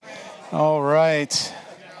All right.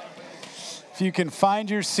 If you can find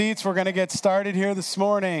your seats, we're going to get started here this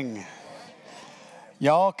morning.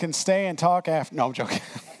 Y'all can stay and talk after. No, I'm joking.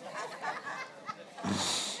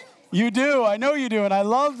 You do. I know you do. And I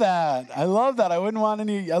love that. I love that. I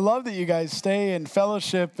love that you guys stay in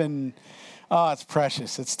fellowship and, it's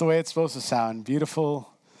precious. It's the way it's supposed to sound. Beautiful,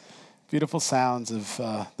 beautiful sounds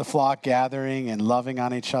of the flock gathering and loving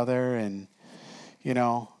on each other. And, I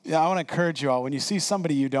want to encourage you all. When you see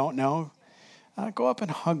somebody you don't know, go up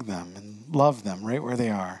and hug them and love them right where they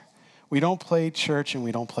are. We don't play church and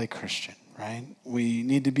we don't play Christian, right? We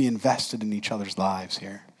need to be invested in each other's lives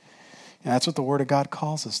here. And that's what the Word of God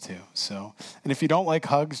calls us to. So, and if you don't like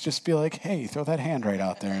hugs, just be like, hey, throw that hand right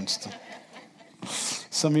out there. And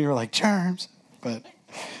some of you are like, germs. But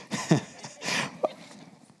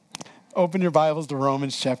open your Bibles to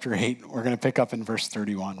Romans chapter 8. We're going to pick up in verse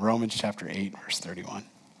 31. Romans chapter 8, verse 31.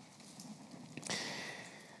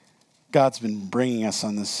 God's been bringing us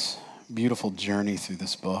on this beautiful journey through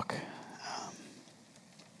this book.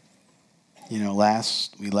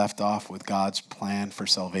 Last we left off with God's plan for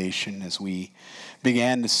salvation as we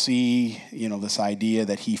began to see, this idea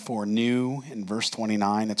that he foreknew in verse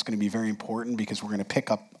 29. It's going to be very important because we're going to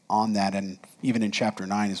pick up on that and even in chapter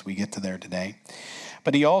 9 as we get to there today.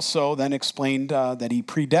 But he also then explained that he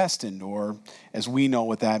predestined, or as we know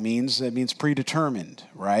what that means, it means predetermined,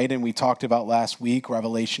 right? And we talked about last week,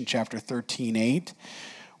 Revelation chapter 13:8,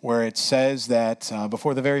 where it says that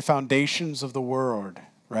before the very foundations of the world,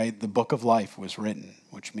 right, the book of life was written,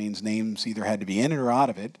 which means names either had to be in it or out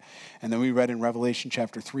of it. And then we read in Revelation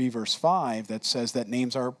chapter 3, verse 5, that says that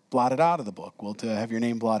names are blotted out of the book. Well, to have your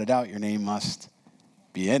name blotted out, your name must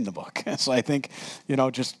be in the book. So I think,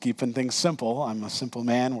 just keeping things simple. I'm a simple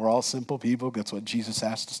man. We're all simple people. That's what Jesus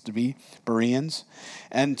asked us to be, Bereans.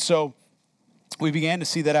 And so we began to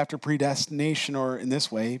see that after predestination, or in this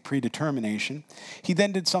way, predetermination, he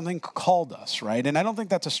then did something called us, right? And I don't think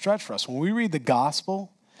that's a stretch for us. When we read the gospel,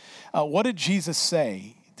 what did Jesus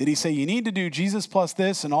say? Did he say, you need to do Jesus plus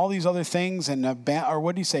this and all these other things? Or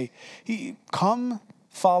what did he say? Come,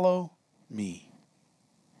 follow me.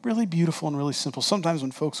 Really beautiful and really simple. Sometimes when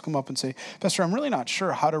folks come up and say, Pastor, I'm really not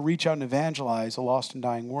sure how to reach out and evangelize a lost and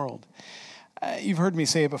dying world. You've heard me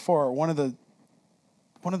say it before. One of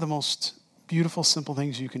the most beautiful, simple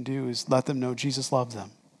things you can do is let them know Jesus loves them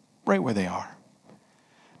right where they are.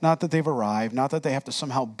 Not that they've arrived, not that they have to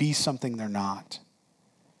somehow be something they're not.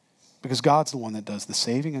 Because God's the one that does the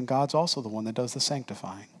saving, and God's also the one that does the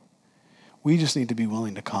sanctifying. We just need to be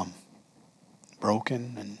willing to come,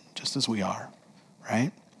 broken and just as we are,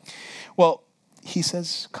 right? Well, he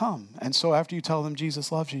says, come. And so after you tell them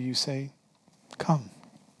Jesus loves you, you say, come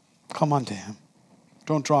unto him.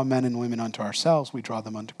 Don't draw men and women unto ourselves, we draw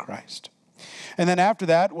them unto Christ. And then after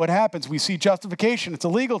that, what happens? We see justification. It's a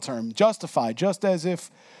legal term, justified, just as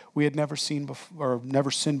if we had never sinned before.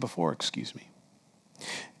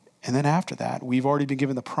 And then after that, we've already been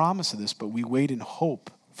given the promise of this, but we wait in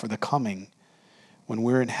hope for the coming when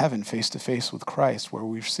we're in heaven face to face with Christ, where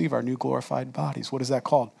we receive our new glorified bodies. What is that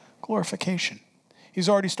called? Glorification. He's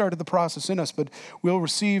already started the process in us, but we'll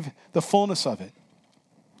receive the fullness of it.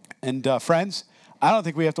 And friends, I don't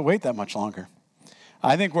think we have to wait that much longer.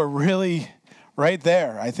 I think we're really right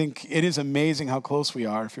there. I think it is amazing how close we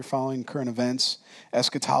are. If you're following current events,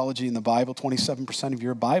 eschatology in the Bible, 27% of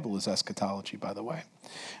your Bible is eschatology, by the way.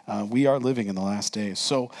 We are living in the last days.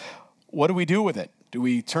 So what do we do with it? Do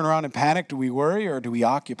we turn around and panic? Do we worry? Or do we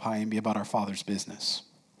occupy and be about our Father's business?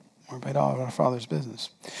 We're about our Father's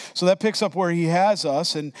business. So that picks up where he has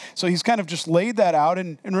us. And so he's kind of just laid that out.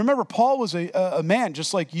 And remember, Paul was a man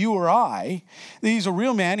just like you or I. He's a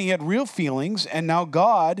real man. He had real feelings. And now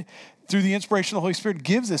God, through the inspiration of the Holy Spirit,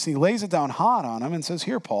 gives this. And he lays it down hot on him and says,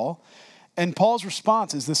 here, Paul. And Paul's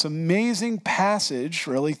response is this amazing passage,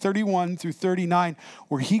 really, 31 through 39,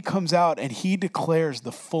 where he comes out and he declares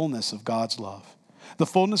the fullness of God's love, the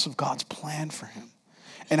fullness of God's plan for him,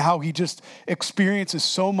 and how he just experiences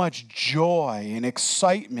so much joy and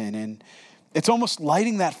excitement. And it's almost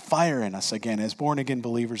lighting that fire in us again as born-again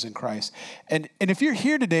believers in Christ. And if you're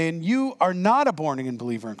here today and you are not a born-again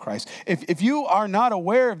believer in Christ, if you are not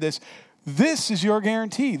aware of this, this is your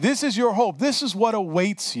guarantee. This is your hope. This is what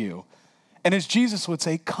awaits you. And as Jesus would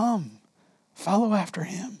say, come, follow after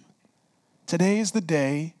him. Today is the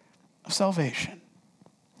day of salvation.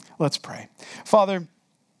 Let's pray. Father,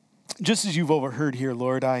 just as you've overheard here,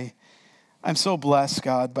 Lord, I'm so blessed,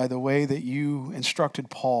 God, by the way that you instructed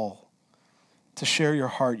Paul to share your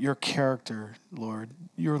heart, your character, Lord,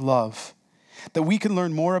 your love, that we can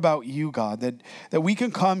learn more about you, God, that we can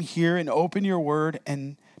come here and open your word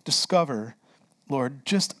and discover, Lord,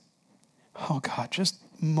 just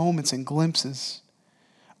moments and glimpses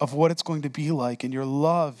of what it's going to be like in your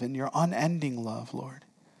love and your unending love, Lord,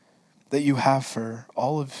 that you have for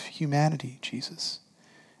all of humanity, Jesus,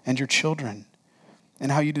 and your children,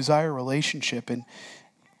 and how you desire relationship and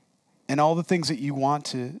all the things that you want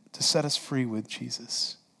to set us free with,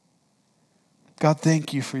 Jesus. God,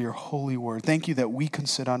 thank you for your holy word. Thank you that we can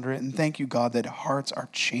sit under it. And thank you, God, that hearts are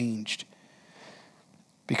changed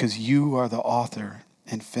because you are the author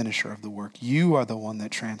and finisher of the work. You are the one that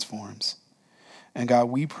transforms. And God,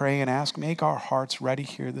 we pray and ask, make our hearts ready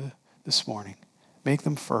here this morning. Make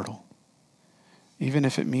them fertile. Even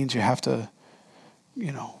if it means you have to,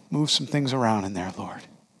 move some things around in there, Lord.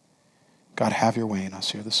 God, have your way in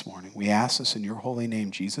us here this morning. We ask this in your holy name,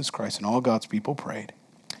 Jesus Christ, and all God's people prayed.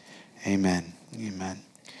 Amen. Amen.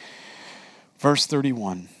 Verse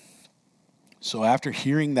 31. So after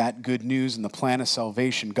hearing that good news and the plan of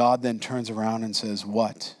salvation, God then turns around and says,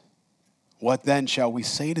 what? What then shall we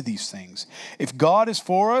say to these things? If God is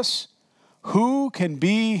for us, who can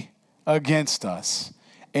be against us?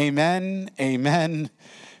 Amen, amen,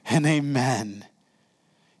 and amen.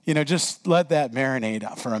 Just let that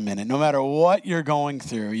marinate for a minute. No matter what you're going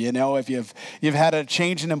through, if you've had a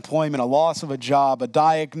change in employment, a loss of a job, a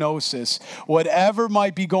diagnosis, whatever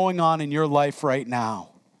might be going on in your life right now,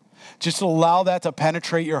 just allow that to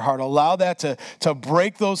penetrate your heart. Allow that to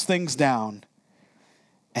break those things down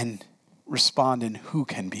and respond in who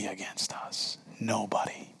can be against us?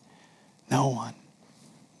 Nobody. No one.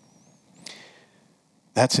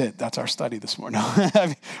 That's it. That's our study this morning.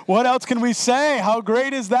 What else can we say? How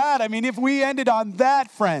great is that? If we ended on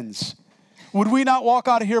that, friends, would we not walk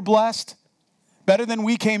out of here blessed? Better than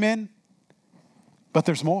we came in? But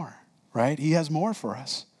there's more, right? He has more for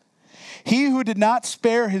us. He who did not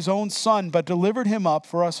spare his own son, but delivered him up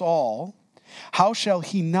for us all, how shall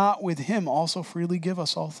he not with him also freely give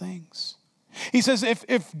us all things? He says,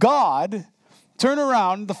 if God, turn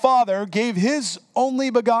around, the Father gave his only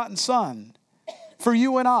begotten son for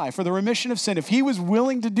you and I, for the remission of sin, if he was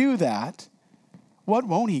willing to do that, what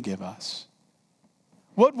won't he give us?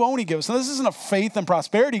 What won't he give us? Now, this isn't a faith and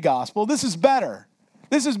prosperity gospel. This is better.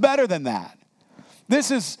 This is better than that.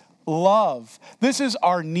 This is love. This is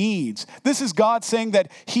our needs. This is God saying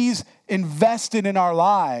that he's invested in our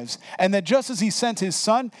lives, and that just as he sent his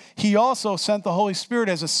son, he also sent the Holy Spirit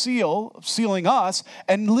as a seal, sealing us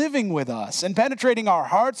and living with us and penetrating our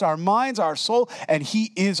hearts, our minds, our soul, and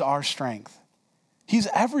he is our strength. He's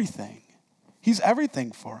everything. He's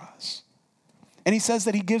everything for us. And he says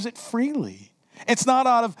that he gives it freely. It's not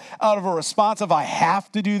out of a response of I have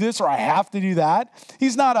to do this or I have to do that.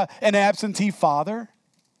 He's not an absentee father.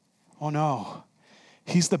 Oh no,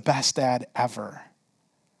 he's the best dad ever.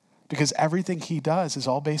 Because everything he does is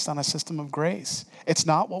all based on a system of grace. It's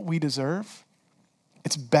not what we deserve.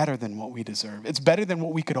 It's better than what we deserve. It's better than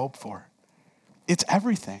what we could hope for. It's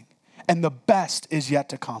everything. And the best is yet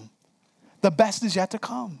to come. The best is yet to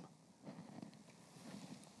come.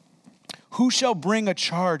 Who shall bring a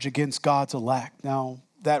charge against God's elect? Now,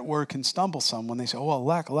 that word can stumble some when they say,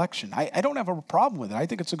 election. I don't have a problem with it. I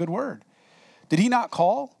think it's a good word. Did he not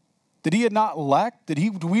call? Did he not elect?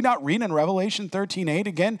 Do we not read in Revelation 13:8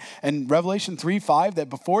 again and Revelation 3:5 that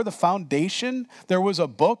before the foundation there was a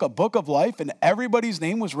book of life, and everybody's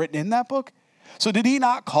name was written in that book? So did he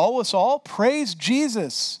not call us all? Praise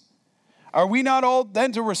Jesus. Are we not all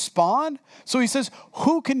then to respond? So he says,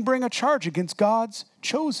 who can bring a charge against God's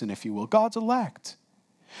chosen, if you will, God's elect?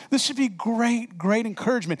 This should be great, great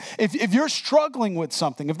encouragement. If you're struggling with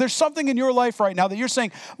something, if there's something in your life right now that you're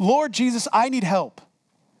saying, Lord Jesus, I need help.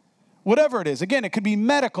 Whatever it is. Again, it could be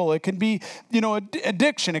medical. It could be,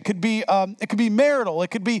 addiction. It could be marital. It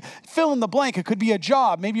could be fill in the blank. It could be a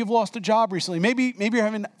job. Maybe you've lost a job recently. Maybe you're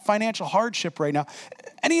having financial hardship right now.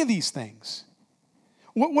 Any of these things.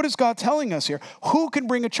 What is God telling us here? Who can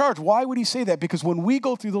bring a charge? Why would he say that? Because when we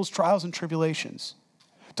go through those trials and tribulations,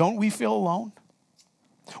 don't we feel alone?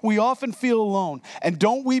 We often feel alone. And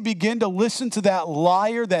don't we begin to listen to that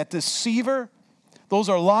liar, that deceiver? Those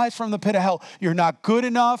are lies from the pit of hell. You're not good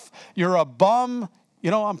enough. You're a bum.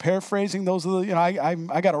 I'm paraphrasing those. I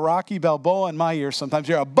got a Rocky Balboa in my ears sometimes.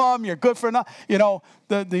 You're a bum. You're good for nothing.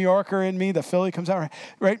 The New Yorker in me, the Philly comes out,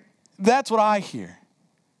 right? That's what I hear.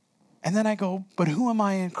 And then I go, but who am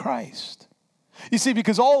I in Christ? You see,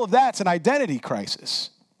 because all of that's an identity crisis.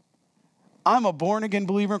 I'm a born-again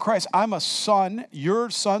believer in Christ. I'm a son, you're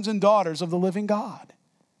sons and daughters of the living God.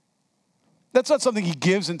 That's not something he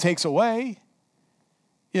gives and takes away.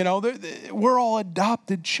 We're all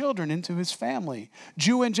adopted children into his family.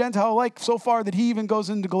 Jew and Gentile alike, so far that he even goes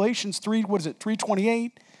into Galatians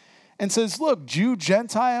 3:28, and says, look, Jew,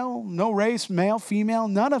 Gentile, no race, male, female,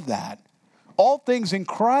 none of that. All things in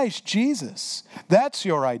Christ Jesus. That's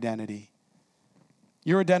your identity.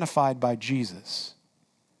 You're identified by Jesus.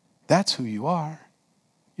 That's who you are.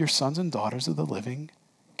 You're sons and daughters of the living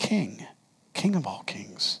King. King of all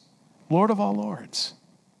kings. Lord of all lords.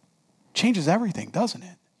 Changes everything, doesn't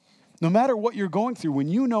it? No matter what you're going through, when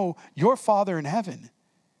you know your Father in heaven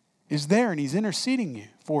is there and he's interceding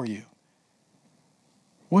for you,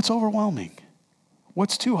 what's overwhelming?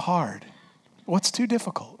 What's too hard? What's too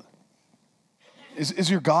difficult? Is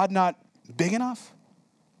your God not big enough?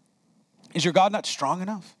 Is your God not strong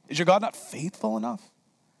enough? Is your God not faithful enough?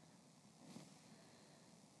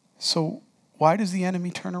 So why does the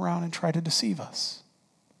enemy turn around and try to deceive us?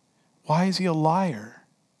 Why is he a liar?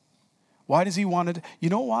 Why does he want to? You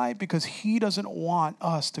know why? Because he doesn't want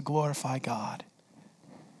us to glorify God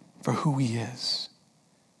for who he is.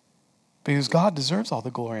 Because God deserves all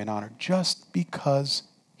the glory and honor just because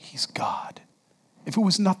he's God. If it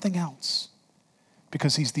was nothing else,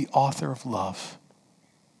 because he's the author of love.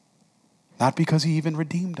 Not because he even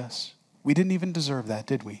redeemed us. We didn't even deserve that,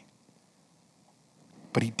 did we?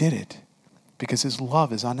 But he did it because his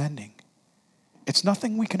love is unending. It's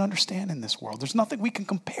nothing we can understand in this world. There's nothing we can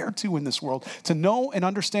compare to in this world to know and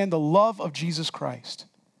understand the love of Jesus Christ.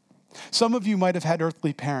 Some of you might have had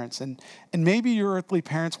earthly parents, and maybe your earthly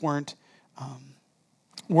parents weren't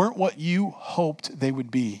what you hoped they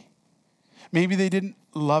would be. Maybe they didn't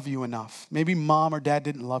love you enough. Maybe mom or dad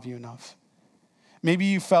didn't love you enough. Maybe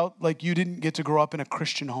you felt like you didn't get to grow up in a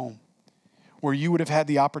Christian home where you would have had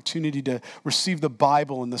the opportunity to receive the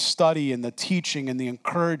Bible and the study and the teaching and the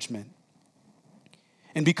encouragement.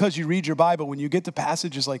 And because you read your Bible, when you get to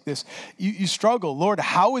passages like this, you struggle. Lord,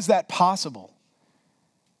 how is that possible?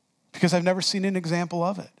 Because I've never seen an example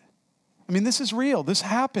of it. I mean, this is real. This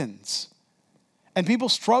happens. And people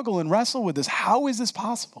struggle and wrestle with this. How is this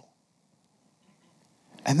possible?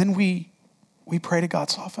 And then we pray to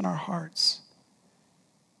God, soften our hearts.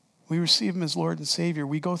 We receive him as Lord and Savior.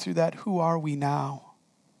 We go through that. Who are we now?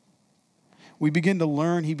 We begin to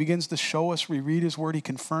learn. He begins to show us. We read his word. He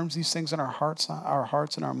confirms these things in our hearts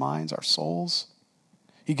and our minds, our souls.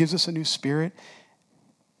 He gives us a new spirit.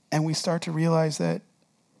 And we start to realize that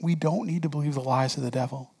we don't need to believe the lies of the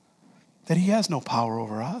devil, that he has no power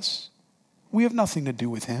over us. We have nothing to do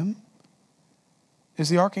with him. As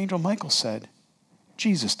the Archangel Michael said,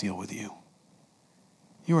 Jesus deal with you.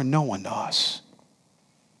 You are no one to us.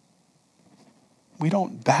 We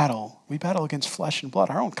don't battle. We battle against flesh and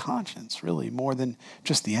blood, our own conscience, really, more than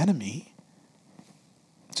just the enemy.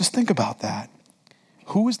 Just think about that.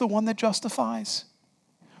 Who is the one that justifies?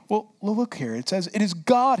 Well, look here. It says it is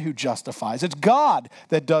God who justifies. It's God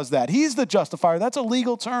that does that. He's the justifier. That's a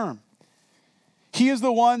legal term. He is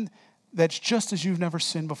the one that's just as you've never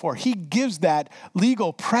sinned before. He gives that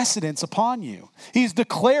legal precedence upon you. He's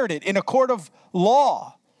declared it in a court of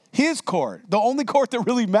law. His court, the only court that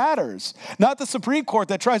really matters. Not the Supreme Court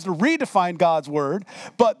that tries to redefine God's word,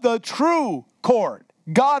 but the true court,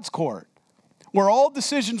 God's court, where all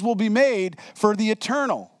decisions will be made for the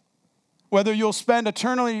eternal. Whether you'll spend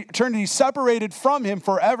eternity separated from him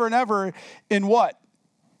forever and ever in what?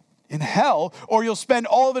 In hell, or you'll spend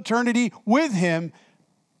all of eternity with him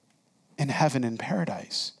in heaven and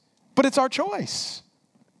paradise. But it's our choice.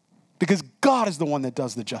 Because God is the one that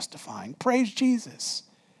does the justifying. Praise Jesus.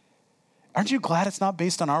 Aren't you glad it's not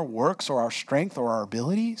based on our works or our strength or our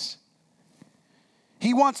abilities?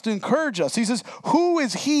 He wants to encourage us. He says, who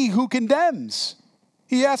is he who condemns?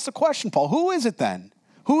 He asks the question, Paul, who is it then?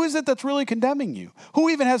 Who is it that's really condemning you? Who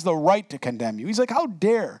even has the right to condemn you? He's like, how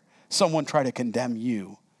dare someone try to condemn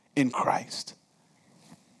you in Christ?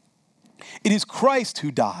 It is Christ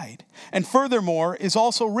who died, and furthermore is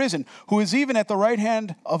also risen, who is even at the right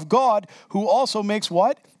hand of God, who also makes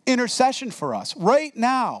what? Intercession for us. Right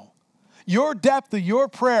now, your depth of your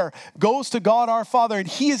prayer goes to God our Father, and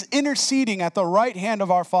he is interceding at the right hand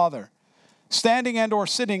of our Father, standing and or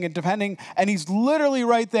sitting and depending, and he's literally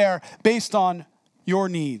right there based on your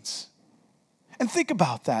needs. And think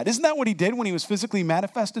about that. Isn't that what he did when he was physically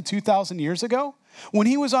manifested 2,000 years ago? When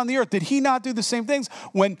he was on the earth, did he not do the same things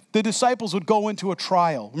when the disciples would go into a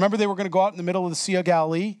trial? Remember they were going to go out in the middle of the Sea of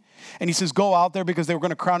Galilee? And he says, go out there because they were going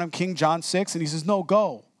to crown him king, John 6. And he says, no,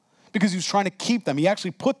 go. Because he was trying to keep them. He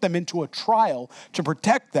actually put them into a trial to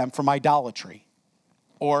protect them from idolatry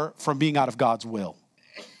or from being out of God's will.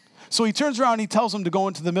 So he turns around and he tells them to go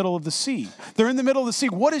into the middle of the sea. They're in the middle of the sea.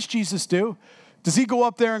 What does Jesus do? Does he go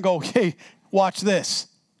up there and go, hey, watch this?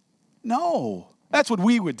 No, that's what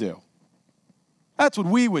we would do. That's what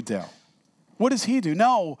we would do. What does he do?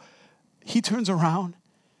 No, he turns around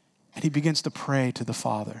and he begins to pray to the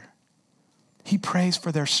Father. He prays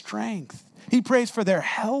for their strength. He prays for their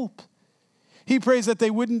help. He prays that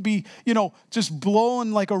they wouldn't be, just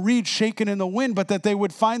blowing like a reed shaken in the wind, but that they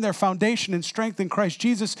would find their foundation and strength in Christ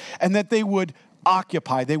Jesus, and that they would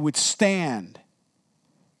occupy, they would stand.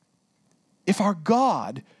 If our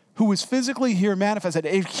God, who is physically here manifested,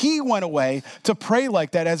 if he went away to pray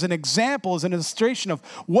like that as an example, as an illustration of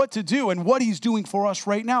what to do and what he's doing for us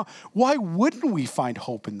right now, why wouldn't we find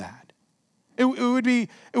hope in that? It would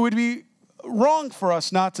be wrong for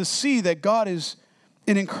us not to see that God is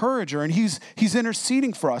an encourager, and he's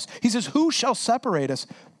interceding for us. He says, who shall separate us?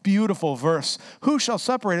 Beautiful verse. Who shall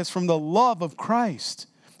separate us from the love of Christ?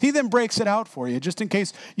 He then breaks it out for you, just in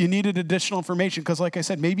case you needed additional information, because like I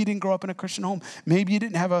said, maybe you didn't grow up in a Christian home. Maybe you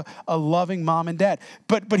didn't have a loving mom and dad.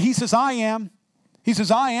 But he says, I am. He says,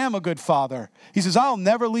 I am a good father. He says, I'll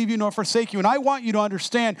never leave you nor forsake you. And I want you to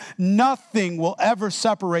understand, nothing will ever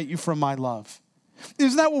separate you from my love.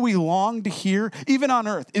 Isn't that what we long to hear, even on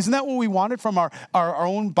earth? Isn't that what we wanted from our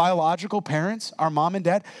own biological parents, our mom and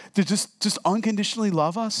dad, to just unconditionally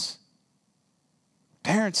love us?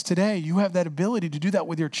 Parents, today, you have that ability to do that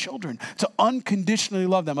with your children, to unconditionally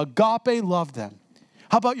love them, agape love them.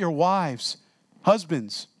 How about your wives,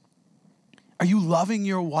 husbands? Are you loving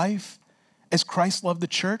your wife as Christ loved the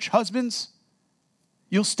church? Husbands,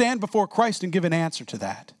 you'll stand before Christ and give an answer to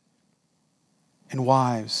that. And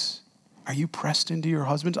wives, are you pressed into your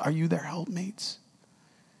husbands? Are you their helpmates?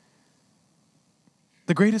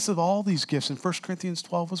 The greatest of all these gifts in 1 Corinthians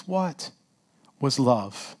 12 was what? Was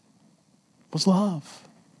love. Was love.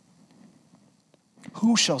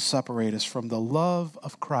 Who shall separate us from the love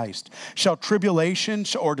of Christ? Shall tribulation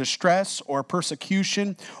or distress or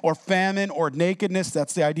persecution or famine or nakedness,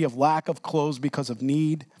 that's the idea of lack of clothes because of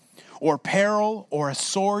need, or peril or a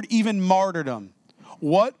sword, even martyrdom,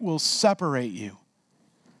 what will separate you?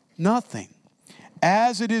 Nothing.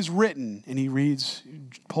 As it is written, and he reads,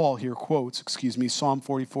 Paul here quotes, Psalm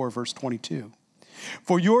 44, verse 22.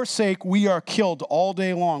 For your sake we are killed all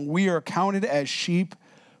day long. We are counted as sheep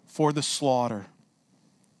for the slaughter.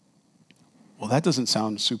 Well, that doesn't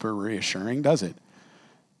sound super reassuring, does it?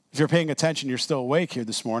 If you're paying attention, you're still awake here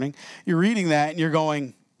this morning. You're reading that and you're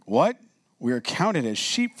going, what? We are counted as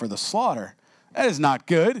sheep for the slaughter. That is not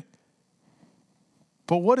good.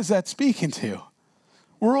 But what is that speaking to?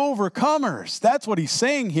 We're overcomers. That's what he's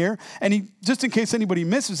saying here. And he, just in case anybody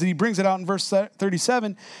misses it, he brings it out in verse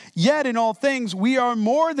 37. Yet in all things, we are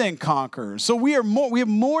more than conquerors. So we have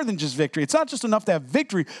more than just victory. It's not just enough to have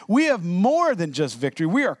victory. We have more than just victory.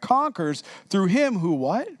 We are conquerors through him who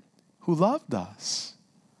what? Who loved us.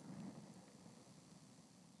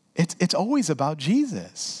 It's always about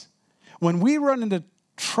Jesus. When we run into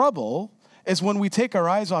trouble is when we take our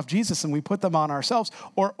eyes off Jesus and we put them on ourselves,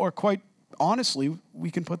 or quite honestly, we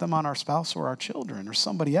can put them on our spouse or our children or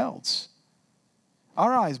somebody else.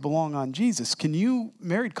 Our eyes belong on Jesus. Can you,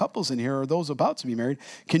 married couples in here or those about to be married,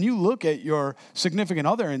 can you look at your significant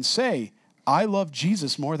other and say, I love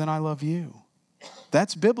Jesus more than I love you?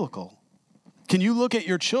 That's biblical. Can you look at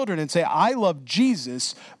your children and say, I love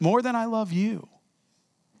Jesus more than I love you?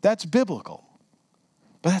 That's biblical.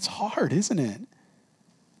 But that's hard, isn't it?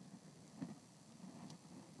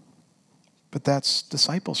 But that's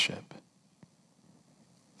discipleship.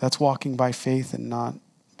 That's walking by faith and not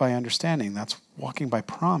by understanding. That's walking by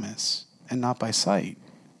promise and not by sight.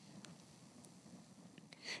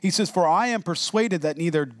 He says, for I am persuaded that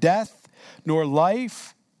neither death, nor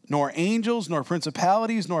life, nor angels, nor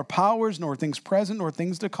principalities, nor powers, nor things present, nor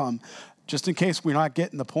things to come, just in case we're not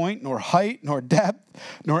getting the point, nor height, nor depth,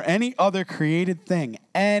 nor any other created thing,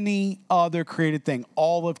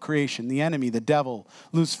 all of creation, the enemy, the devil,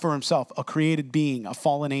 Lucifer himself, a created being, a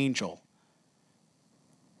fallen angel.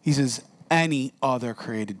 He says, any other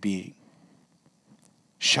created being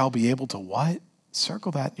shall be able to what?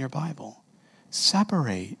 Circle that in your Bible.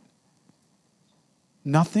 Separate.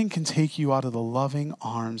 Nothing can take you out of the loving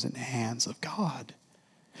arms and hands of God.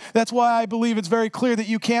 That's why I believe it's very clear that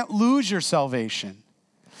you can't lose your salvation.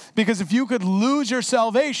 Because if you could lose your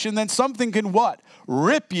salvation, then something can what?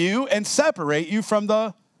 Rip you and separate you from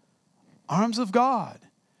the arms of God.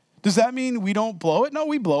 Does that mean we don't blow it? No,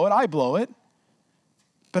 we blow it. I blow it.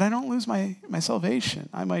 But I don't lose my salvation.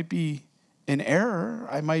 I might be in error.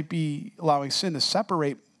 I might be allowing sin to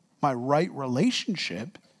separate my right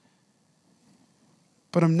relationship.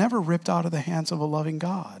 But I'm never ripped out of the hands of a loving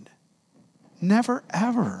God. Never,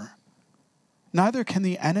 ever. Neither can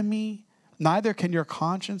the enemy, neither can your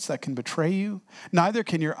conscience that can betray you, neither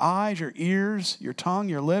can your eyes, your ears, your tongue,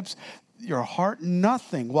 your lips, your heart,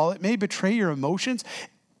 nothing. While it may betray your emotions,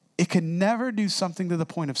 it can never do something to the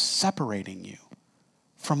point of separating you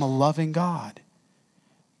from a loving God.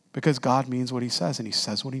 Because God means what he says, and he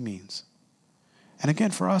says what he means. And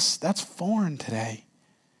again, for us, that's foreign today.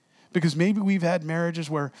 Because maybe we've had marriages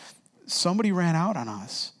where somebody ran out on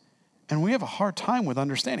us. And we have a hard time with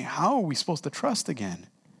understanding, how are we supposed to trust again?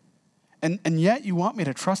 And yet you want me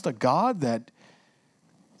to trust a God that,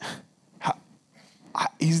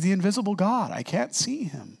 he's the invisible God. I can't see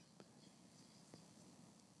him.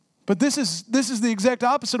 But this is the exact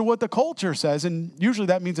opposite of what the culture says, and usually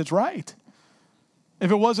that means it's right.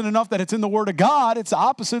 If it wasn't enough that it's in the Word of God, it's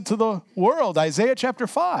opposite to the world. Isaiah chapter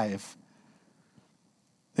 5.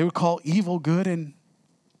 They would call evil good and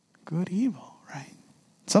good evil, right?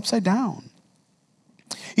 It's upside down.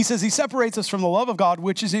 He says he separates us from the love of God,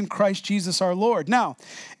 which is in Christ Jesus our Lord. Now,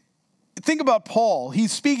 think about Paul.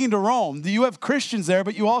 He's speaking to Rome. You have Christians there,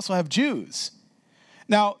 but you also have Jews.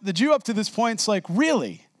 Now, the Jew up to this point is like,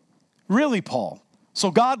 really? Really, Paul? So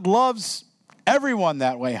God loves everyone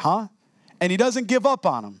that way, huh? And he doesn't give up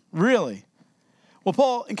on them, really? Well,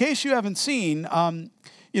 Paul, in case you haven't seen,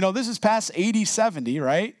 this is past AD 70,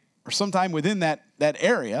 right? Or sometime within that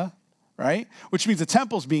area, right? Which means the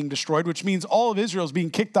temple's being destroyed, which means all of Israel's being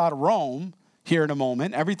kicked out of Rome here in a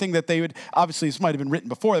moment. Everything that they would, obviously this might have been written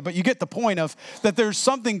before, but you get the point of that there's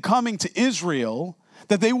something coming to Israel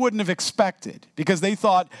that they wouldn't have expected, because they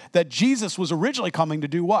thought that Jesus was originally coming to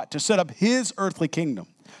do what? To set up his earthly kingdom.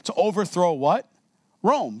 To overthrow what?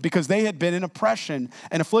 Rome, because they had been in oppression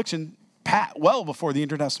and affliction well before the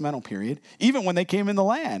intertestamental period, even when they came in the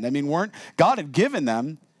land. I mean, God had given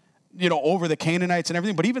them, over the Canaanites and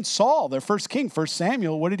everything, but even Saul, their first king, 1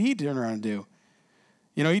 Samuel, what did he turn around and do?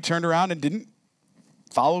 He turned around and didn't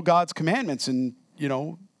follow God's commandments and,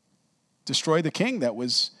 destroy the king that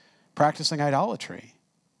was practicing idolatry.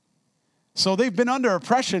 So they've been under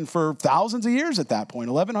oppression for thousands of years at that point,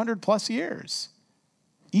 1,100 plus years,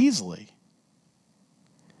 easily.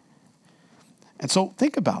 And so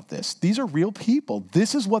think about this. These are real people.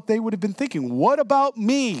 This is what they would have been thinking. What about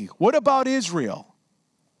me? What about Israel?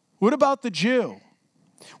 What about the Jew?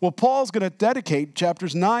 Well, Paul's going to dedicate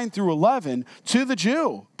chapters 9 through 11 to the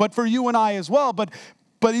Jew, but for you and I as well. But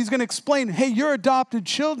he's going to explain, hey, you're adopted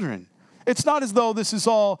children. It's not as though this is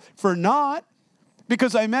all for naught,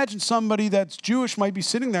 because I imagine somebody that's Jewish might be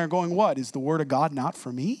sitting there going, what, is the word of God not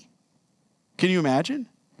for me? Can you imagine?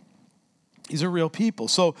 These are real people.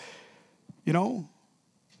 So,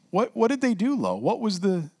 what did they do, Lo? What was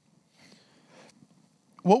the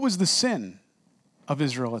sin of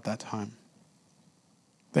Israel at that time?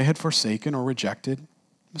 They had forsaken or rejected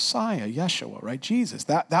Messiah, Yeshua, right? Jesus.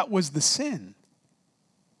 That was the sin.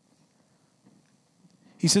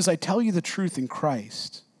 He says, I tell you the truth in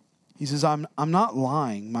Christ. He says, I'm not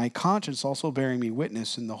lying. My conscience also bearing me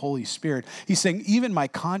witness in the Holy Spirit. He's saying, even my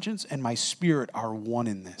conscience and my spirit are one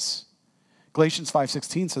in this. Galatians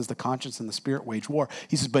 5:16 says the conscience and the spirit wage war.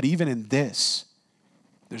 He says, but even in this,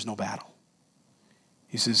 there's no battle.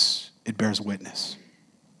 He says, it bears witness.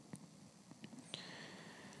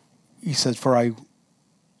 He says, let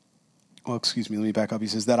me back up. He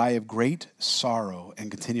says, that I have great sorrow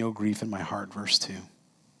and continual grief in my heart, verse 2.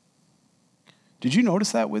 Did you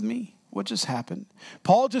notice that with me? What just happened?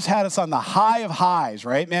 Paul just had us on the high of highs,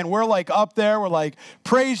 right? Man, we're like up there. We're like,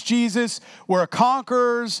 praise Jesus. We're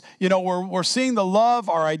conquerors. We're seeing the love.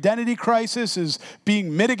 Our identity crisis is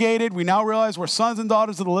being mitigated. We now realize we're sons and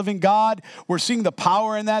daughters of the living God. We're seeing the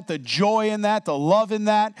power in that, the joy in that, the love in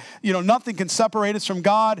that. Nothing can separate us from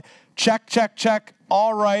God. Check, check, check.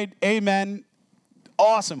 All right. Amen.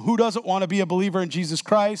 Awesome. Who doesn't want to be a believer in Jesus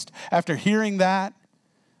Christ after hearing that?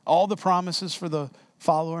 All the promises for the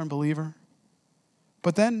follower and believer.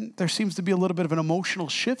 But then there seems to be a little bit of an emotional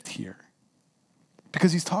shift here,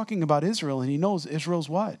 because he's talking about Israel, and he knows Israel's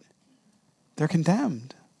what? They're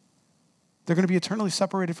condemned. They're going to be eternally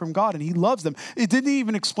separated from God, and he loves them. It didn't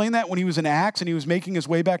even explain that when he was in Acts and he was making his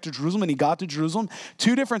way back to Jerusalem, and he got to Jerusalem.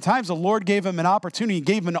 2 different times the Lord gave him an opportunity. He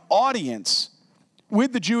gave him an audience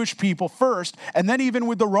with the Jewish people first, and then even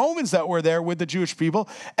with the Romans that were there with the Jewish people.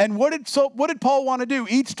 And what did Paul want to do?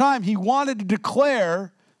 Each time he wanted to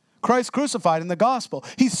declare Christ crucified in the gospel.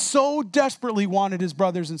 He so desperately wanted his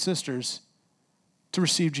brothers and sisters to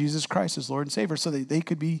receive Jesus Christ as Lord and Savior so that they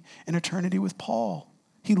could be in eternity with Paul.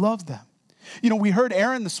 He loved them. We heard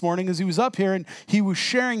Aaron this morning as he was up here, and he was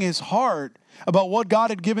sharing his heart about what God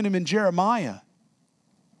had given him in Jeremiah.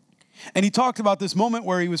 And he talked about this moment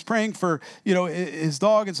where he was praying for, his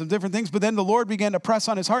dog and some different things. But then the Lord began to press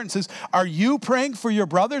on his heart and says, are you praying for your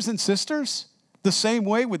brothers and sisters the same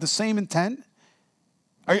way, with the same intent?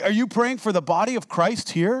 Are you praying for the body of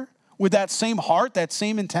Christ here with that same heart, that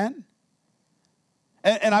same intent?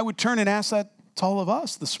 And I would turn and ask that to all of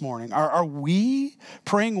us this morning. Are we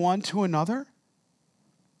praying one to another?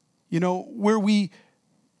 Where we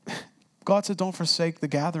God said, don't forsake the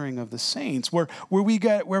gathering of the saints. Where we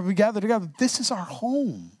gather together, this is our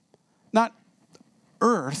home. Not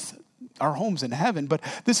earth, our home's in heaven, but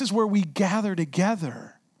this is where we gather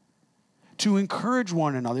together to encourage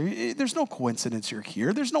one another. There's no coincidence you're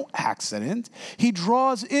here. There's no accident. He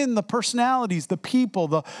draws in the personalities, the people,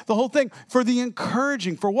 the whole thing for the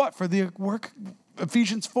encouraging. For what? For the work,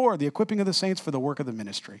 Ephesians 4, the equipping of the saints for the work of the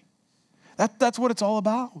ministry. That's what it's all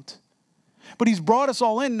about. But he's brought us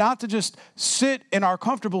all in not to just sit in our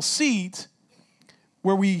comfortable seat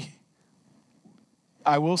where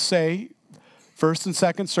I will say, first and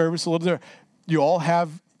second service, a little there. You all have,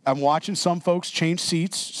 I'm watching some folks change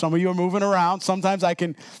seats. Some of you are moving around. Sometimes I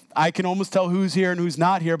can almost tell who's here and who's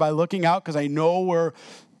not here by looking out because I know where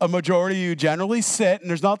a majority of you generally sit, and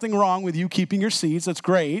there's nothing wrong with you keeping your seats. That's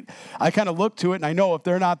great. I kind of look to it, and I know if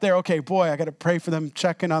they're not there, okay, boy, I got to pray for them,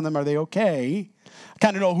 checking on them. Are they okay? I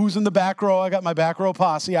kind of know who's in the back row. I got my back row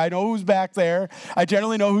posse. I know who's back there. I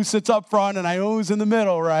generally know who sits up front, and I know who's in the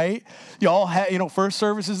middle, right? You all have, first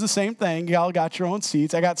service is the same thing. You all got your own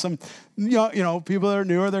seats. I got some, people that are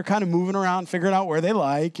newer. They're kind of moving around, figuring out where they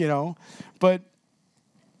like, But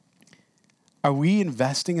are we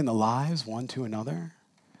investing in the lives one to another?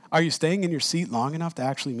 Are you staying in your seat long enough to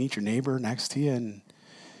actually meet your neighbor next to you? And,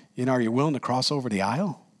 are you willing to cross over the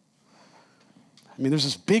aisle? I mean, there's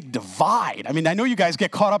this big divide. I mean, I know you guys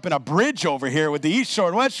get caught up in a bridge over here with the East Shore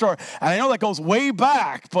and West Shore, and I know that goes way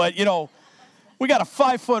back, but, we got a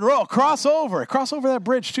 5-foot row. Cross over that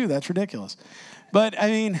bridge, too. That's ridiculous. But,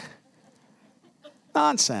 I mean,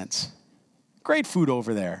 nonsense. Great food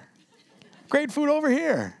over there. Great food over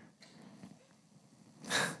here.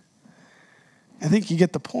 I think you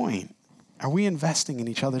get the point. Are we investing in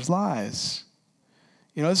each other's lives?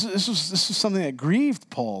 This was something that grieved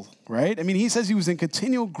Paul, right? I mean, he says he was in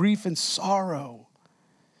continual grief and sorrow.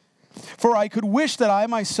 For I could wish that I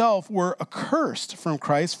myself were accursed from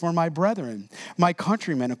Christ for my brethren, my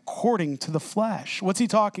countrymen, according to the flesh. What's he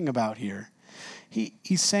talking about here?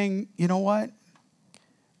 He's saying, you know what?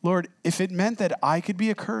 Lord, if it meant that I could be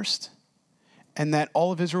accursed and that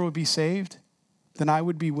all of Israel would be saved, then I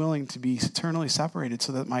would be willing to be eternally separated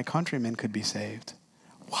so that my countrymen could be saved.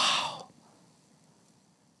 Wow.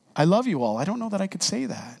 I love you all. I don't know that I could say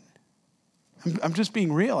that. I'm just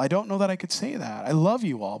being real. I don't know that I could say that. I love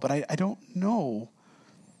you all, but I don't know.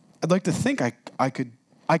 I'd like to think I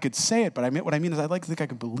could say it, but what I mean is I'd like to think I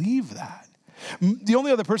could believe that. The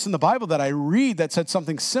only other person in the Bible that I read that said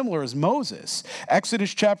something similar is Moses.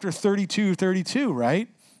 Exodus chapter 32, right?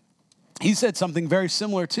 He said something very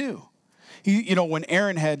similar too. When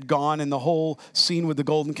Aaron had gone and the whole scene with the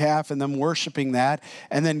golden calf and them worshiping that,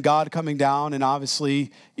 and then God coming down and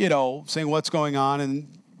obviously, saying what's going on,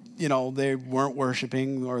 and, they weren't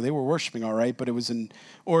worshiping, or they were worshiping all right, but it was an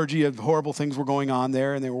orgy of horrible things were going on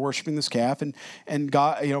there, and they were worshiping this calf, and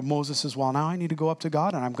God, Moses says, well, now I need to go up to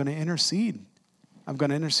God, and I'm going to intercede. I'm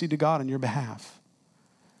going to intercede to God on your behalf.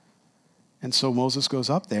 And so Moses goes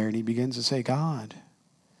up there, and he begins to say, God,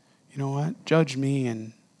 you know what? Judge me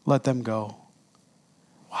and let them go.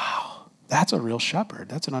 Wow, that's a real shepherd.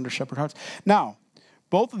 That's an under-shepherd heart. Now,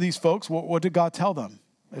 both of these folks, what did God tell them?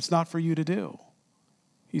 It's not for you to do.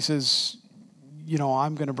 He says,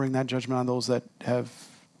 I'm going to bring that judgment on those that have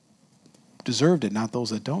deserved it, not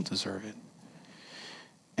those that don't deserve it.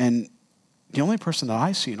 And the only person that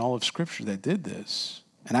I see in all of Scripture that did this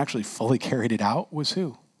and actually fully carried it out was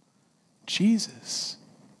who? Jesus.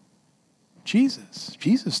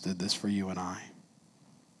 Jesus did this for you and I.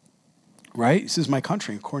 Right? He says, my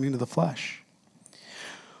country, according to the flesh.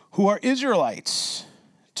 Who are Israelites,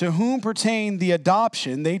 to whom pertain the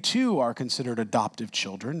adoption, they too are considered adoptive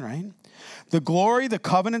children, right? The glory, the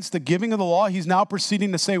covenants, the giving of the law, he's now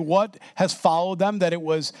proceeding to say what has followed them, that it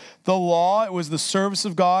was the law, it was the service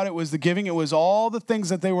of God, it was the giving, it was all the things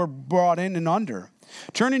that they were brought in and under.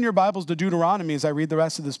 Turn in your Bibles to Deuteronomy as I read the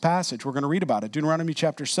rest of this passage. We're going to read about it. Deuteronomy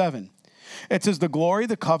chapter 7. It says the glory,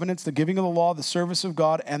 the covenants, the giving of the law, the service of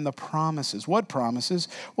God, and the promises. What promises?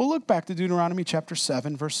 We'll look back to Deuteronomy chapter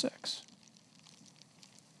 7, verse 6.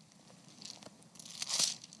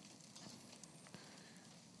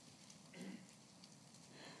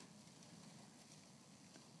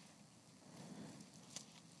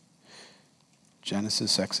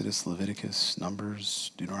 Genesis, Exodus, Leviticus,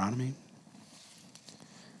 Numbers, Deuteronomy.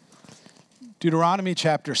 Deuteronomy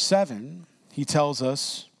chapter 7, he tells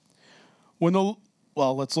us,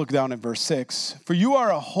 let's look down at verse 6. For you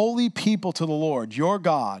are a holy people to the Lord, your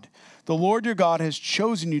God. The Lord your God has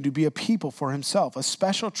chosen you to be a people for himself, a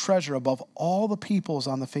special treasure above all the peoples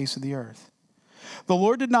on the face of the earth. The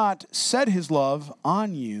Lord did not set his love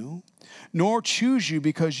on you nor choose you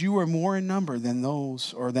because you are more in number than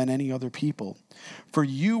those or than any other people. For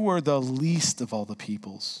you were the least of all the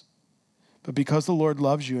peoples. But because the Lord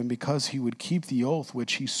loves you and because he would keep the oath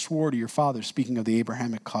which he swore to your fathers," speaking of the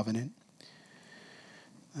Abrahamic covenant,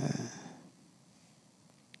 "and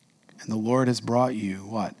the Lord has brought you,"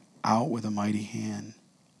 what? "Out with a mighty hand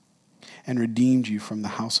and redeemed you from the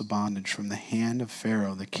house of bondage, from the hand of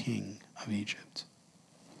Pharaoh, the king of Egypt."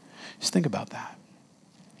 Just think about that.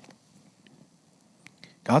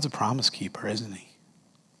 God's a promise keeper, isn't he?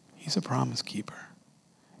 He's a promise keeper.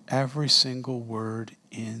 Every single word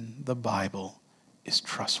in the Bible is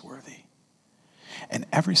trustworthy. And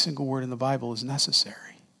every single word in the Bible is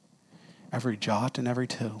necessary. Every jot and every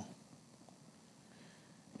tittle.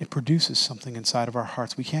 It produces something inside of our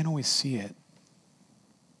hearts. We can't always see it.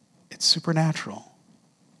 It's supernatural.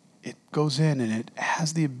 It goes in and it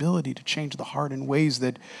has the ability to change the heart in ways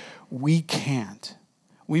that we can't.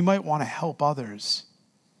 We might want to help others,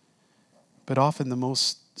 but often the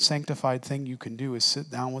most sanctified thing you can do is sit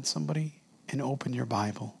down with somebody and open your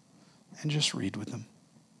Bible and just read with them.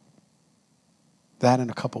 That and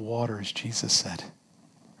a cup of water, as Jesus said,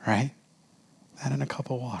 right? That and a cup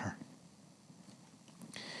of water.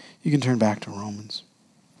 You can turn back to Romans.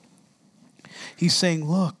 He's saying,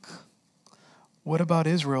 look, what about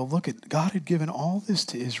Israel? Look, God had given all this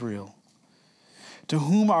to Israel, to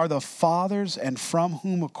whom are the fathers and from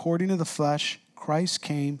whom, according to the flesh, Christ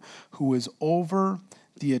came, who is over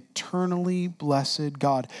the eternally blessed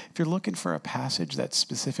God. If you're looking for a passage that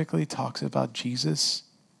specifically talks about Jesus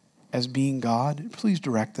as being God, please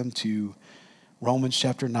direct them to Romans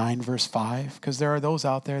chapter 9, verse 5, because there are those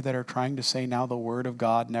out there that are trying to say now the word of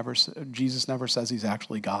God Jesus never says he's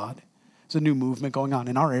actually God. There's a new movement going on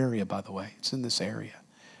in our area, by the way. It's in this area.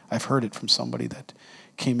 I've heard it from somebody that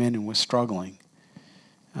came in and was struggling.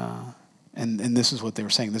 And this is what they were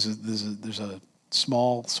saying. There's a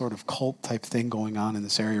small sort of cult type thing going on in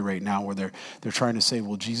this area right now where they're trying to say,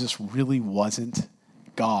 well, Jesus really wasn't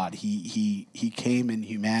God. He came in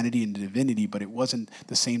humanity and divinity, but it wasn't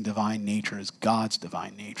the same divine nature as God's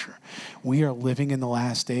divine nature. We are living in the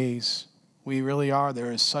last days. We really are.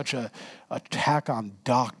 There is such an attack on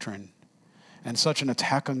doctrine and such an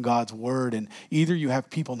attack on God's word. And either you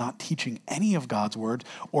have people not teaching any of God's word,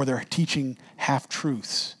 or they're teaching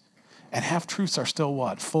half-truths. And half-truths are still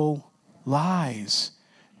what? Full lies.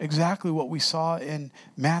 Exactly what we saw in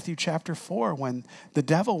Matthew chapter 4 when the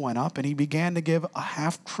devil went up and he began to give a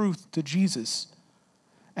half-truth to Jesus.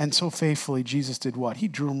 And so faithfully, Jesus did what? He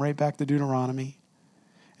drew him right back to Deuteronomy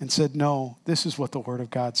and said, no, this is what the word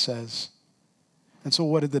of God says. And so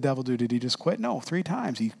what did the devil do? Did he just quit? No, 3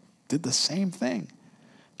 times. He did the same thing.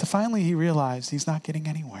 Till finally he realized he's not getting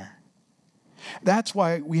anywhere. That's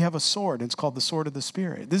why we have a sword. It's called the sword of the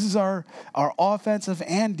Spirit. This is our offensive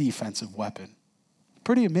and defensive weapon.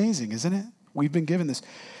 Pretty amazing, isn't it? We've been given this.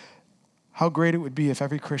 How great it would be if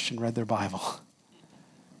every Christian read their Bible.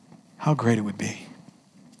 How great it would be.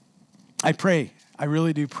 I pray, I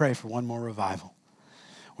really do pray for one more revival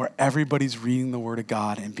where everybody's reading the Word of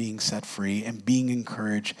God and being set free and being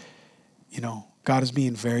encouraged. You know, God is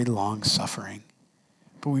being very long-suffering,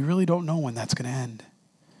 but we really don't know when that's going to end.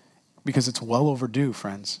 Because it's well overdue,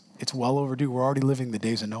 friends. It's well overdue. We're already living the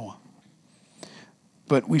days of Noah.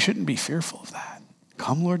 But we shouldn't be fearful of that.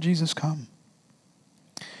 Come, Lord Jesus, come.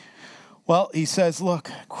 Well, he says, look,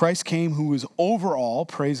 Christ came who is over all,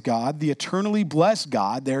 praise God, the eternally blessed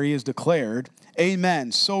God. There he is declared.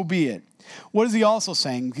 Amen. So be it. What is he also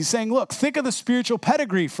saying? He's saying, look, think of the spiritual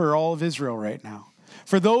pedigree for all of Israel right now.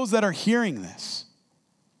 For those that are hearing this.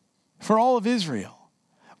 For all of Israel.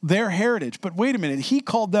 Their heritage. But wait a minute, he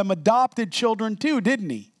called them adopted children too, didn't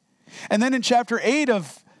he? And then in chapter 8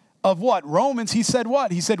 of what? Romans, he said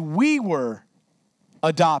what? He said we were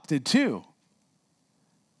adopted too.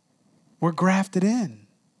 We're grafted in.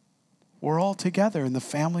 We're all together in the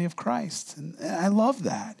family of Christ. And I love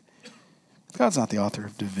that. God's not the author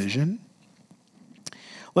of division.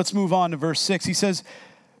 Let's move on to verse 6. He says,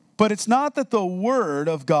 but it's not that the word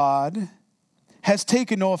of God has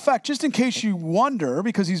taken no effect. Just in case you wonder,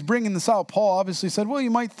 because he's bringing this out, Paul obviously said, well, you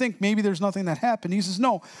might think maybe there's nothing that happened. He says,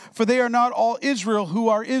 no, for they are not all Israel who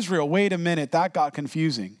are Israel. Wait a minute, that got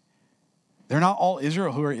confusing. They're not all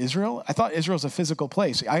Israel who are Israel? I thought Israel's a physical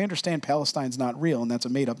place. I understand Palestine's not real, and that's a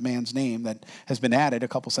made-up man's name that has been added a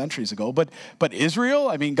couple centuries ago. But Israel,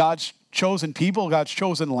 I mean, God's chosen people, God's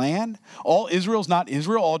chosen land. All Israel's not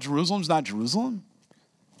Israel. All Jerusalem's not Jerusalem.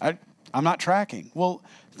 I'm not tracking. Well,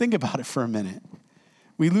 think about it for a minute.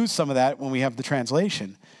 We lose some of that when we have the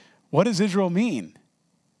translation. What does Israel mean?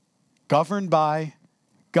 Governed by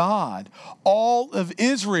God. All of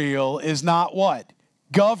Israel is not what?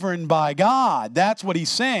 governed by God. That's what he's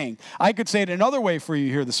saying. I could say it another way for you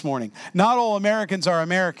here this morning. Not all Americans are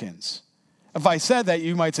Americans. If I said that,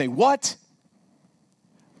 you might say, what?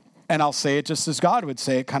 And I'll say it just as God would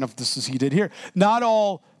say it, kind of just as he did here. Not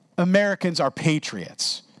all Americans are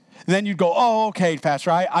patriots. And then you'd go, oh, okay,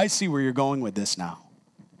 Pastor, I see where you're going with this now.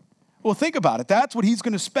 Well, think about it. That's what he's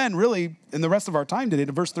going to spend really in the rest of our time today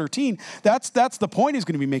to verse 13. That's the point he's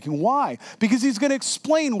going to be making. Why? Because he's going to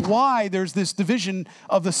explain why there's this division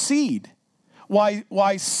of the seed.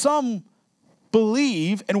 Why some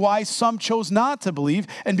believe and why some chose not to believe.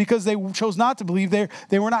 And because they chose not to believe,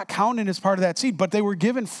 they were not counted as part of that seed, but they were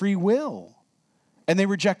given free will. And they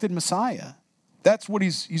rejected Messiah. That's what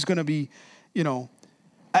he's going to be,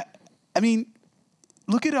 I mean,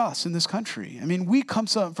 look at us in this country. I mean, we come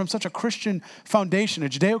from such a Christian foundation, a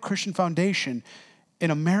Judeo-Christian foundation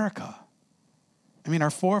in America. I mean, our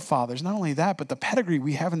forefathers, not only that, but the pedigree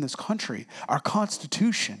we have in this country, our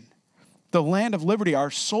Constitution, the land of liberty,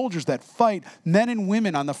 our soldiers that fight, men and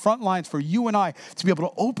women on the front lines for you and I to be able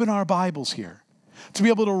to open our Bibles here, to be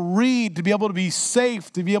able to read, to be able to be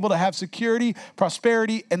safe, to be able to have security,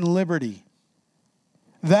 prosperity, and liberty.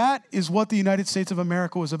 That is what the United States of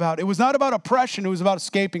America was about. It was not about oppression. It was about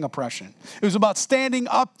escaping oppression. It was about standing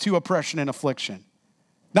up to oppression and affliction,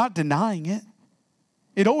 not denying it.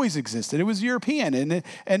 It always existed. It was European.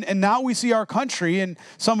 And now we see our country and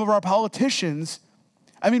some of our politicians.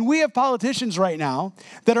 I mean, we have politicians right now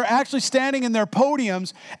that are actually standing in their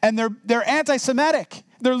podiums and they're anti-Semitic.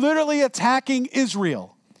 They're literally attacking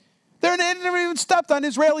Israel. They never even stepped on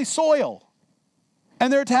Israeli soil.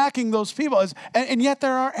 And they're attacking those people. And yet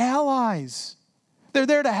they're our allies. They're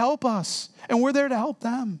there to help us. And we're there to help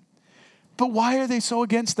them. But why are they so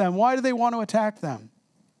against them? Why do they want to attack them?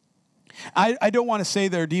 I don't want to say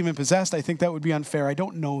they're demon-possessed. I think that would be unfair. I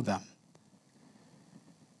don't know them.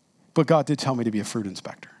 But God did tell me to be a fruit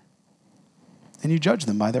inspector. And you judge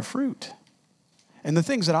them by their fruit. And the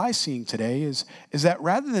things that I'm seeing today is that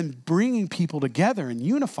rather than bringing people together and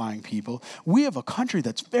unifying people, we have a country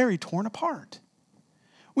that's very torn apart.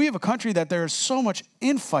 We have a country that there is so much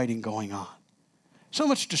infighting going on, so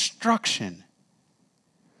much destruction.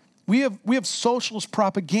 We have socialist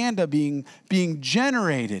propaganda being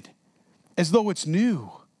generated as though it's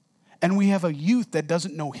new. And we have a youth that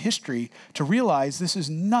doesn't know history to realize this is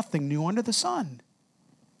nothing new under the sun.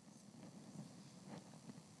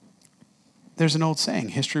 There's an old saying,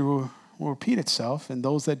 history will repeat itself, and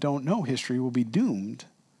those that don't know history will be doomed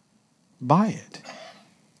by it.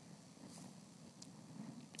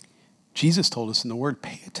 Jesus told us in the Word,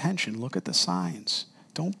 pay attention, look at the signs.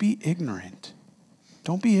 Don't be ignorant.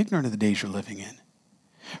 Don't be ignorant of the days you're living in.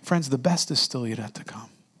 Friends, the best is still yet to come.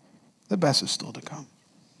 The best is still to come.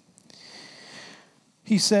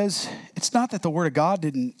 He says, it's not that the Word of God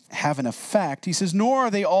didn't have an effect. He says, nor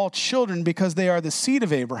are they all children because they are the seed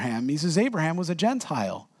of Abraham. He says, Abraham was a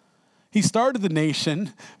Gentile. He started the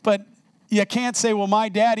nation, but you can't say, well, my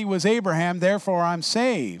daddy was Abraham, therefore I'm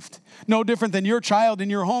saved. No different than your child in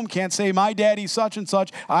your home can't say, my daddy's such and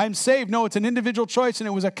such, I'm saved. No, it's an individual choice, and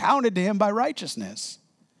it was accounted to him by righteousness.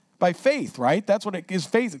 By faith, right? That's what it is.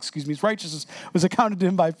 Faith, His righteousness was accounted to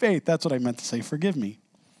him by faith. That's what I meant to say. Forgive me.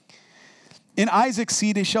 In Isaac's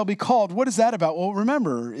seed they shall be called. What is that about? Well,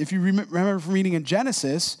 remember, if you remember from reading in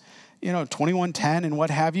Genesis, 21:10 and what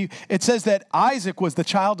have you, it says that Isaac was the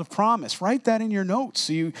child of promise. Write that in your notes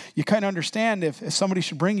so you kind of understand if somebody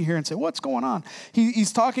should bring you here and say, what's going on?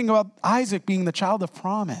 He's talking about Isaac being the child of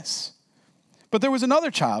promise. But there was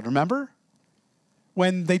another child, remember?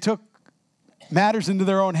 When they took matters into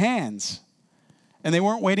their own hands and they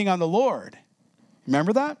weren't waiting on the Lord.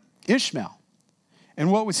 Remember that? Ishmael.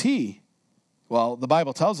 And what was he? Well, the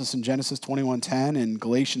Bible tells us in Genesis 21:10 and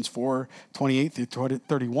Galatians 4:28 through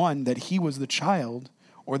 31 that he was the child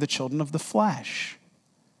or the children of the flesh.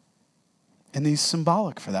 And he's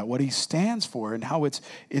symbolic for that, what he stands for and how it's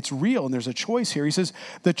real. And there's a choice here. He says,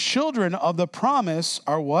 the children of the promise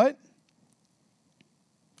are what?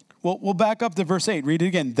 Well, we'll back up to verse 8. Read it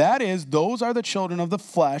again. That is, those are the children of the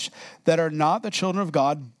flesh that are not the children of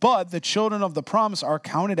God, but the children of the promise are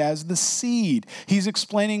counted as the seed. He's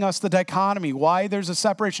explaining us the dichotomy, why there's a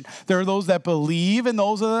separation. There are those that believe and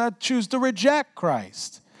those that choose to reject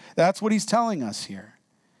Christ. That's what he's telling us here.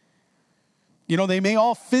 They may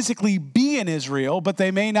all physically be in Israel, but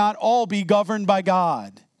they may not all be governed by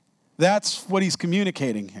God. That's what he's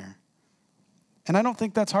communicating here. And I don't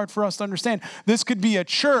think that's hard for us to understand. This could be a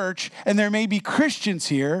church, and there may be Christians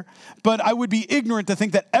here, but I would be ignorant to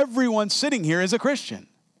think that everyone sitting here is a Christian.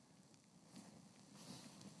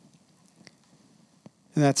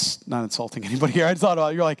 And that's not insulting anybody here. I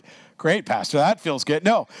thought, you're like, great, Pastor, that feels good.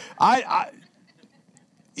 No,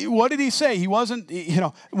 what did he say? He wasn't,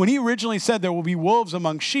 when he originally said there will be wolves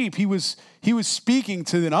among sheep, he was speaking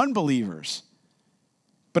to the unbelievers.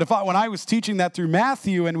 But when I was teaching that through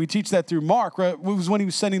Matthew and we teach that through Mark, right, it was when he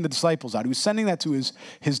was sending the disciples out. He was sending that to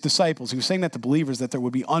his disciples. He was saying that to believers, that there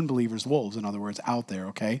would be unbelievers, wolves, in other words, out there,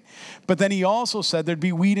 okay? But then he also said there'd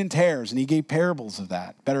be wheat and tares, and he gave parables of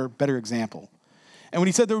that, better example. And when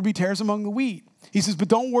he said there would be tares among the wheat, he says, but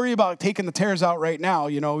don't worry about taking the tares out right now.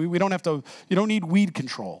 You don't need weed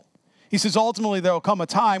control. He says, ultimately there will come a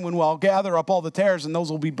time when we'll gather up all the tares and those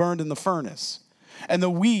will be burned in the furnace. And the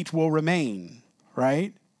wheat will remain,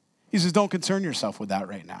 right? He says, don't concern yourself with that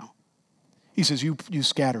right now. He says, you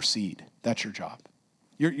scatter seed. That's your job.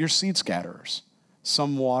 You're seed scatterers.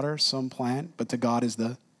 Some water, some plant, but to God is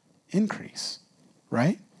the increase,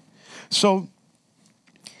 right? So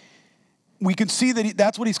we can see that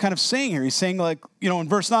that's what he's kind of saying here. He's saying in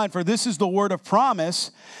verse 9, for this is the word of promise.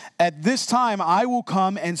 At this time I will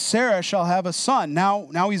come and Sarah shall have a son.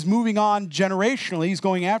 Now he's moving on generationally. He's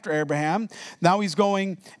going after Abraham. Now he's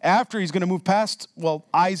going to move past,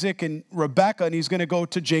 Isaac and Rebekah, and he's going to go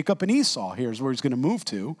to Jacob and Esau. Here's where he's going to move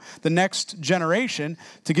to. The next generation,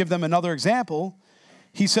 to give them another example.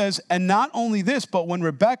 He says, and not only this, but when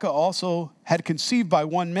Rebekah also had conceived by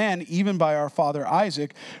one man, even by our father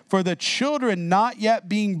Isaac, for the children not yet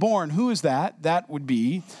being born, who is that? That would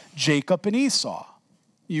be Jacob and Esau.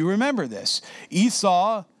 You remember this.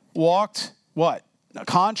 Esau walked,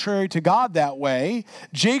 contrary to God that way.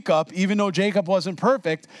 Jacob, even though Jacob wasn't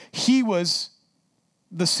perfect, he was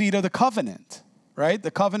the seed of the covenant, right?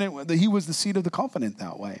 The covenant, he was the seed of the covenant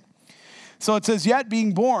that way. So it says, yet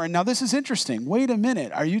being born. Now this is interesting. Wait a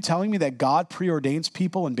minute. Are you telling me that God preordains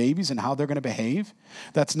people and babies and how they're going to behave?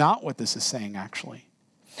 That's not what this is saying, actually.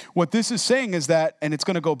 What this is saying is that, and it's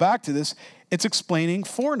going to go back to this, it's explaining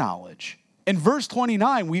foreknowledge. In verse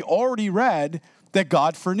 29, we already read that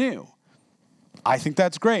God foreknew. I think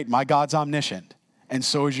that's great. My God's omniscient, and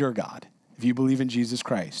so is your God, if you believe in Jesus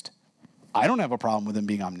Christ. I don't have a problem with him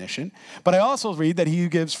being omniscient, but I also read that he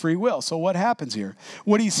gives free will. So what happens here?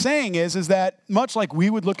 What he's saying is that much like we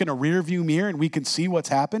would look in a rear view mirror and we can see what's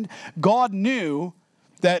happened, God knew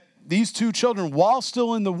that these two children, while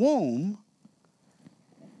still in the womb,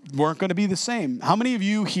 weren't going to be the same. How many of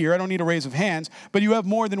you here, I don't need a raise of hands, but you have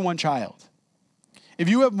more than one child? If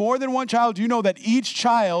you have more than one child, you know that each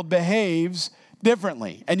child behaves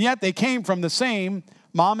differently, and yet they came from the same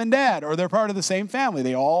mom and dad, or they're part of the same family.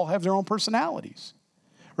 They all have their own personalities,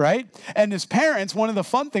 right? And as parents, one of the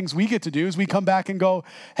fun things we get to do is we come back and go,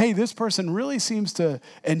 hey, this person really seems to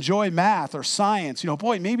enjoy math or science.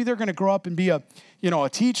 Boy, maybe they're going to grow up and be a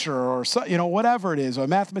teacher or, whatever it is, or a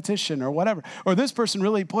mathematician or whatever. Or this person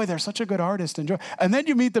really, boy, they're such a good artist. And then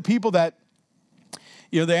you meet the people that,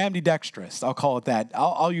 they're ambidextrous. I'll call it that.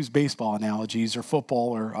 I'll use baseball analogies or football,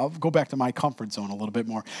 or I'll go back to my comfort zone a little bit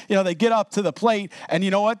more. They get up to the plate and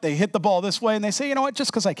you know what? They hit the ball this way and they say, you know what?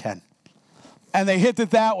 Just because I can. And they hit it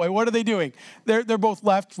that way. What are they doing? They're both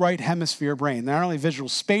left, right hemisphere brain. They're not only visual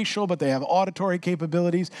spatial, but they have auditory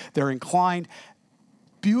capabilities. They're inclined.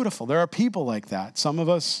 Beautiful. There are people like that. Some of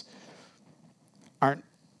us aren't,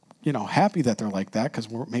 happy that they're like that because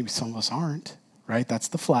maybe some of us aren't, right? That's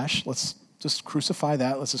the flesh. Let's just crucify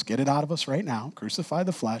that. Let's just get it out of us right now. Crucify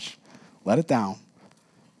the flesh. Let it down.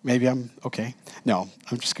 Maybe I'm okay. No,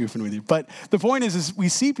 I'm just goofing with you. But the point is we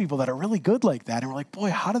see people that are really good like that. And we're like, boy,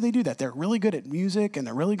 how do they do that? They're really good at music and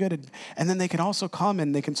they're really good at, and then they can also come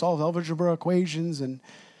and they can solve algebra equations and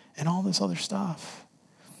all this other stuff.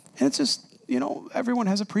 And it's just, everyone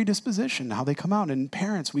has a predisposition, how they come out. And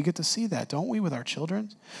parents, we get to see that, don't we, with our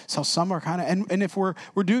children? So some are kind of, and if we're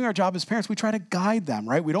doing our job as parents, we try to guide them,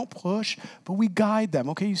 right? We don't push, but we guide them.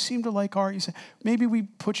 Okay, you seem to like art. You say, maybe we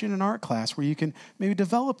put you in an art class where you can maybe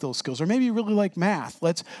develop those skills. Or maybe you really like math.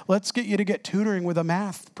 Let's get you to get tutoring with a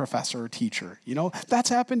math professor or teacher. That's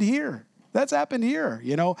happened here. That's happened here.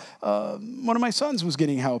 One of my sons was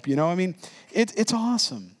getting help. It's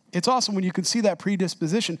awesome. It's awesome when you can see that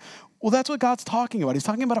predisposition. Well, that's what God's talking about. He's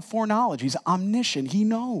talking about a foreknowledge. He's omniscient. He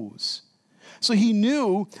knows. So he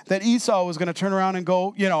knew that Esau was going to turn around and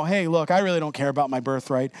go, hey, look, I really don't care about my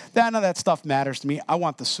birthright. None of that stuff matters to me. I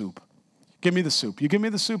want the soup. Give me the soup. You give me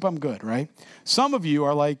the soup, I'm good, right? Some of you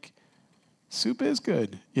are like, soup is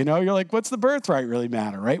good. You're like, what's the birthright really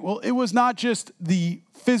matter, right? Well, it was not just the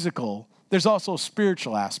physical. There's also a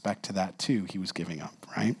spiritual aspect to that too he was giving up,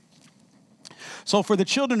 right? So for the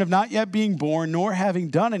children of not yet being born, nor having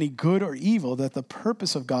done any good or evil, that the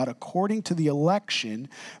purpose of God according to the election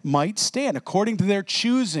might stand, according to their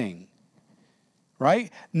choosing,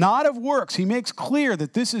 right? Not of works. He makes clear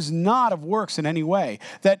that this is not of works in any way,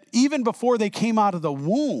 that even before they came out of the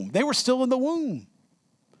womb, they were still in the womb.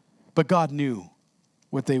 But God knew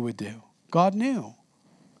what they would do. God knew.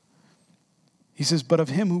 He says, but of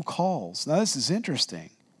him who calls. Now this is interesting.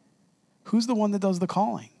 Who's the one that does the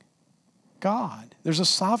calling? God. There's a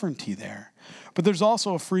sovereignty there. But there's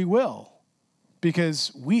also a free will,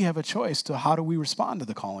 because we have a choice to how do we respond to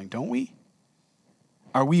the calling, don't we?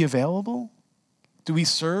 Are we available? Do we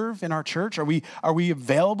serve in our church? Are we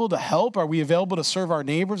available to help? Are we available to serve our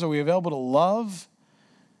neighbors? Are we available to love?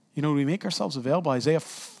 You know, we make ourselves available. Isaiah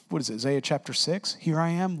chapter 6? Here I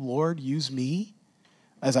am, Lord, use me.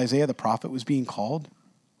 As Isaiah the prophet was being called.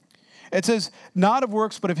 It says, not of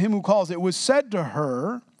works, but of him who calls. It was said to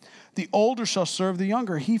her, the older shall serve the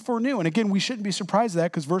younger. He foreknew. And again, we shouldn't be surprised at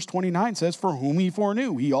that, because verse 29 says, for whom he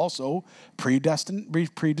foreknew, he also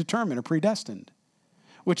predetermined or predestined.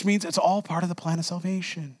 Which means it's all part of the plan of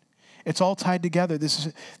salvation. It's all tied together. This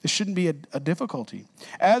shouldn't be a difficulty.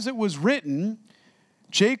 As it was written,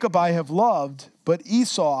 Jacob I have loved, but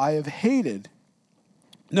Esau I have hated.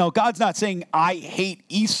 No, God's not saying, I hate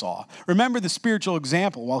Esau. Remember the spiritual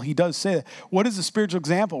example. While he does say that, what is the spiritual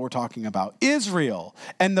example we're talking about? Israel.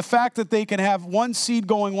 And the fact that they can have one seed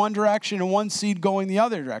going one direction and one seed going the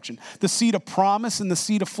other direction. The seed of promise and the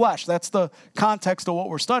seed of flesh. That's the context of what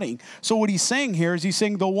we're studying. So what he's saying here is he's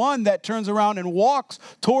saying the one that turns around and walks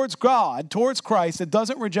towards God, towards Christ, that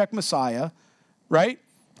doesn't reject Messiah, right?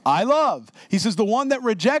 I love. He says the one that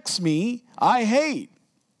rejects me, I hate.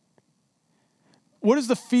 What is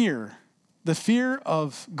the fear? The fear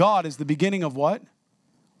of God is the beginning of what?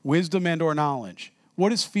 Wisdom and or knowledge. What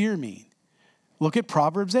does fear mean? Look at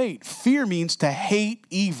Proverbs 8. Fear means to hate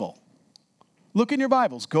evil. Look in your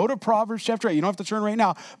Bibles. Go to Proverbs chapter 8. You don't have to turn right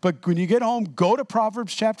now, but when you get home, go to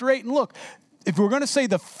Proverbs chapter 8 and look. If we're going to say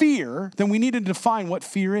the fear, then we need to define what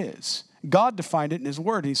fear is. God defined it in his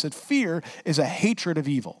word. He said fear is a hatred of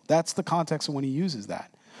evil. That's the context of when he uses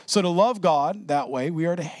that. So to love God that way, we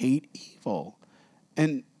are to hate evil.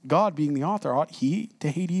 And God, being the author, ought he to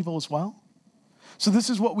hate evil as well? So this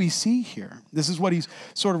is what we see here. This is what he's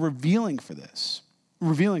sort of revealing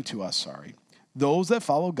to us. Those that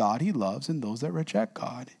follow God, he loves, and those that reject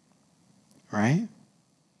God, right?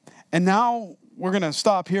 And now we're going to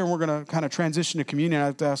stop here, and we're going to kind of transition to communion. I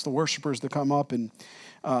have to ask the worshipers to come up and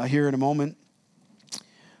here in a moment.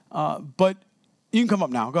 But you can come up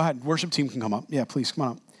now. Go ahead. Worship team can come up. Yeah, please come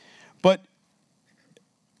on up. But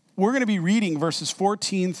we're going to be reading verses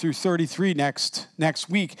 14 through 33 next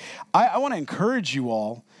week. I want to encourage you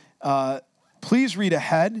all, please read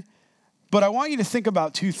ahead, but I want you to think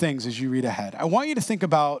about two things as you read ahead. I want you to think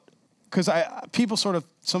about, because people sort of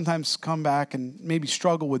sometimes come back and maybe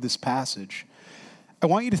struggle with this passage. I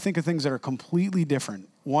want you to think of things that are completely different.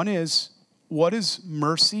 One is, what is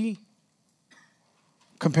mercy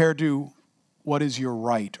compared to what is your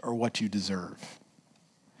right or what you deserve?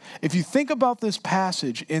 If you think about this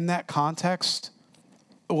passage in that context,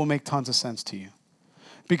 it will make tons of sense to you.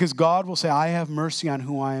 Because God will say, I have mercy on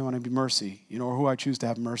who I want to be mercy, or who I choose to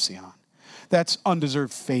have mercy on. That's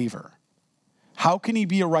undeserved favor. How can he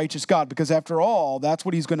be a righteous God? Because after all, that's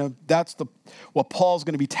what what Paul's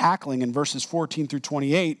going to be tackling in verses 14 through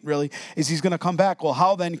 28, really, is he's going to come back. Well,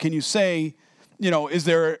 how then can you say, is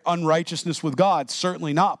there unrighteousness with God?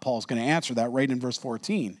 Certainly not. Paul's going to answer that right in verse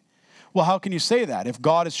 14. Well, how can you say that? If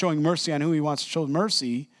God is showing mercy on who he wants to show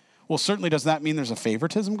mercy, well, certainly does that mean there's a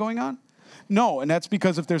favoritism going on? No, and that's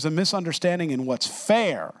because if there's a misunderstanding in what's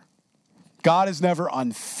fair, God is never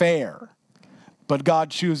unfair, but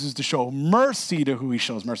God chooses to show mercy to who he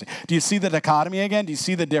shows mercy. Do you see the dichotomy again? Do you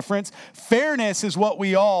see the difference? Fairness is what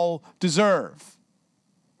we all deserve,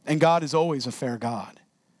 and God is always a fair God,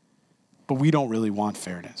 but we don't really want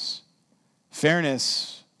fairness.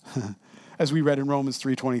 Fairness, as we read in Romans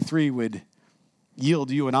 3:23, would yield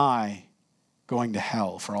you and I going to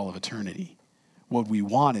hell for all of eternity. What we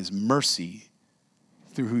want is mercy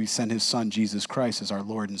through who he sent his son, Jesus Christ, as our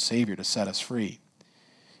Lord and Savior to set us free.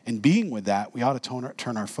 And being with that, we ought to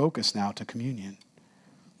turn our focus now to communion.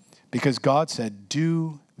 Because God said,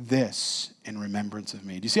 do this in remembrance of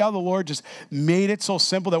me. Do you see how the Lord just made it so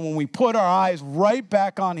simple that when we put our eyes right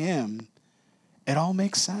back on him, it all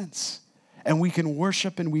makes sense. And we can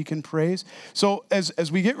worship and we can praise. So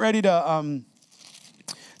as we get ready to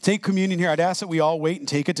take communion here, I'd ask that we all wait and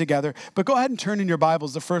take it together. But go ahead and turn in your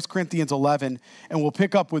Bibles to 1 Corinthians 11, and we'll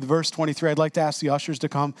pick up with verse 23. I'd like to ask the ushers to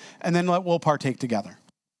come, and then we'll partake together.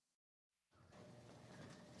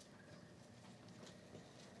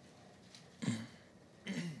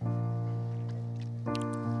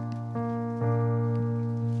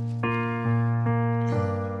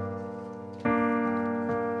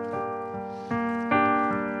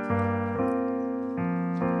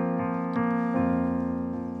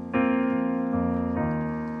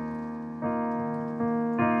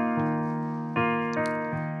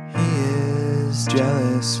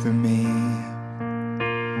 jealous for me.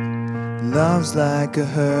 Love's like a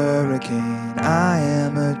hurricane, I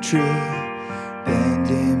am a tree,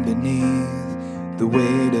 bending beneath the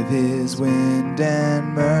weight of his wind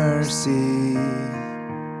and mercy.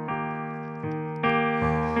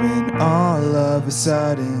 When all of a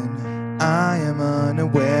sudden I am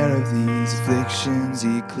unaware of these afflictions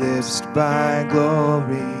eclipsed by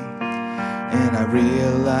glory, and I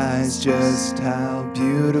realize just how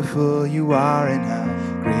beautiful you are and how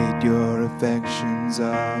great your affections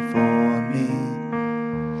are for me.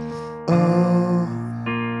 Oh,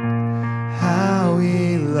 how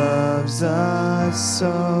he loves us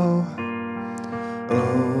so.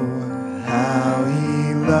 Oh, how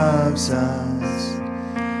he loves us.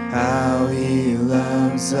 How he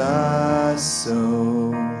loves us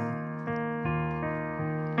so.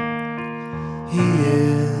 He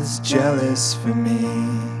is jealous for me.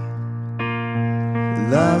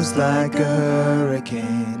 Love's like a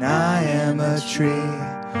hurricane, I am a tree,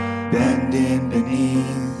 bending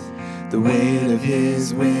beneath the weight of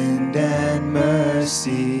his wind and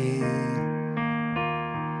mercy.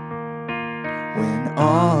 When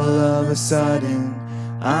all of a sudden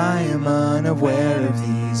I am unaware of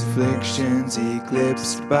these afflictions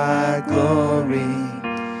eclipsed by glory,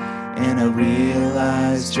 and I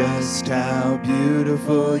realize just how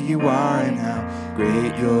beautiful you are and how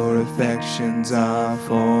great your affections are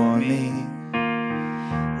for me.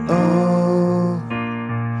 Oh,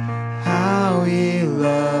 how he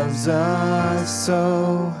loves us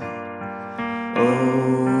so.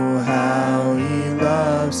 Oh, how he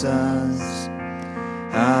loves us.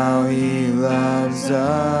 How he loves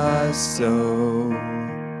us so.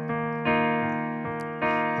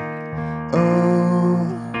 Oh,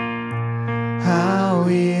 how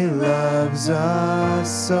he loves us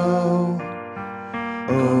so.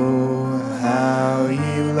 Oh, how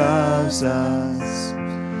he loves us.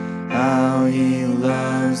 How he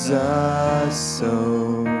loves us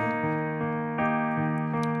so.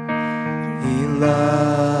 He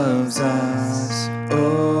loves us.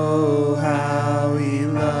 Oh, how he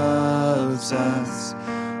loves us.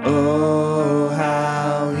 Oh,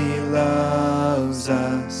 how he loves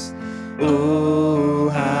us. Oh,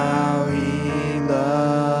 how he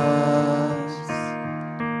loves.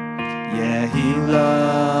 Yeah, he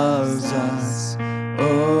loves us.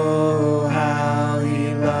 Oh, how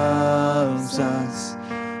he loves us.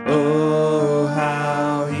 Oh,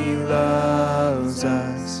 how he loves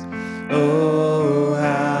us. Oh,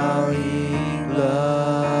 how he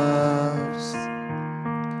loves.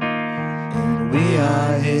 And we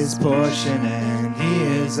are his portion, and he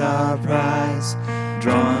is our prize,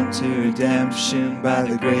 drawn to redemption by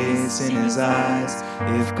the grace in his eyes.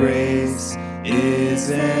 If grace is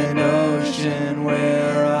an ocean,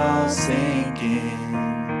 we're all sinking.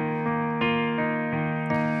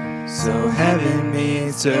 So heaven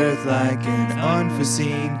meets earth like an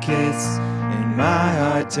unforeseen kiss, and my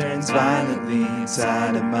heart turns violently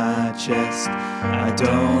inside of my chest. I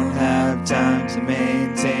don't have time to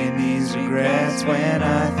maintain these regrets when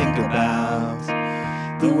I think about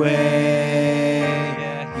the way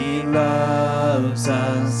he loves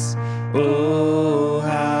us. Oh,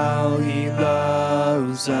 how he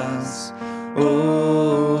loves us.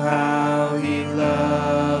 Oh, how he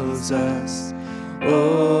loves us.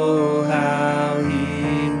 Oh, how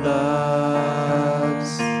he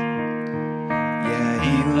loves. Yeah,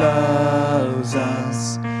 he loves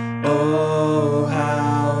us. Oh,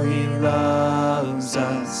 how he loves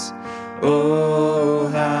us. Oh,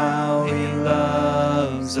 how he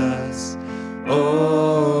loves us.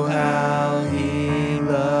 Oh, how he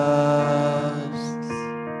loves.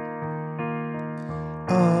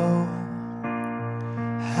 Oh,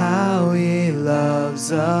 how he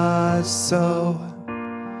loves us so.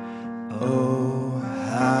 Oh,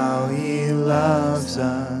 how he loves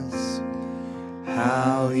us.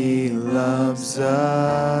 How he loves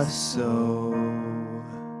us so.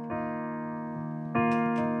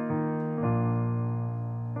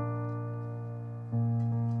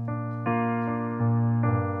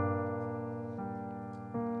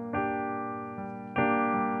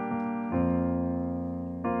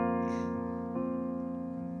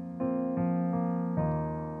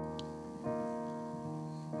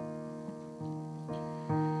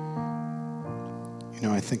 You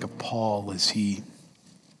know, I think of Paul as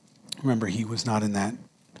remember, he was not in that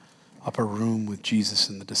upper room with Jesus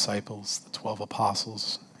and the disciples, the 12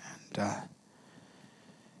 apostles. And,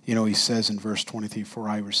 he says in verse 23, "For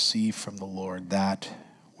I received from the Lord that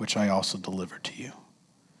which I also delivered to you."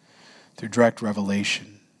 Through direct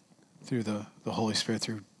revelation, through the Holy Spirit,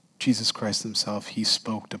 through Jesus Christ himself, he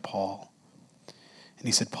spoke to Paul. And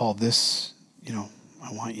he said, "Paul, this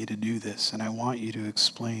I want you to do this, and I want you to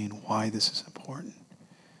explain why this is important.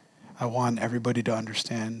 I want everybody to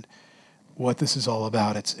understand what this is all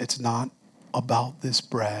about. It's not about this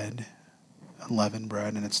bread, unleavened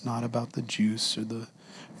bread, and it's not about the juice or the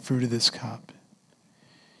fruit of this cup.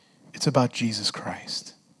 It's about Jesus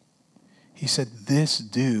Christ. He said, "This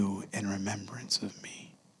do in remembrance of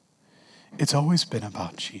me." It's always been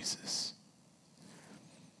about Jesus.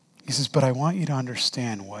 He says, but I want you to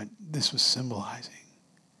understand what this was symbolizing.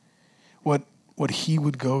 What he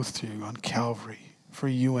would go through on Calvary for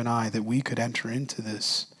you and I, that we could enter into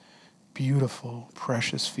this beautiful,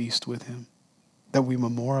 precious feast with him, that we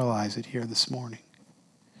memorialize it here this morning.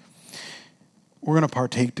 We're going to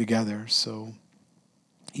partake together. So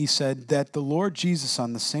he said that the Lord Jesus,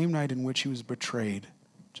 on the same night in which he was betrayed,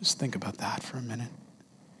 just think about that for a minute.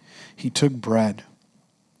 He took bread,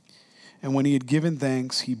 and when he had given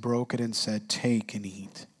thanks, he broke it and said, "Take and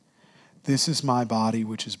eat. This is my body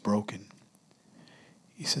which is broken."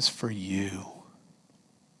 He says, "For you,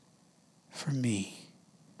 for me.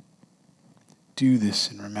 Do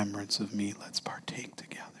this in remembrance of me." Let's partake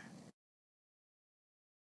together.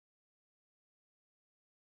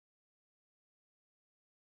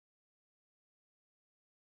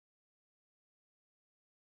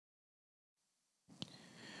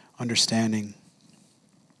 Understanding,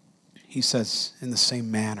 he says, in the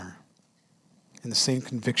same manner, in the same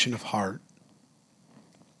conviction of heart,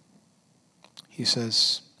 he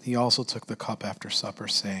says, he also took the cup after supper,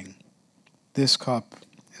 saying, "This cup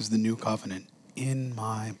is the new covenant in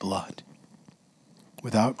my blood."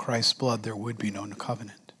 Without Christ's blood, there would be no new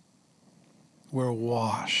covenant. We're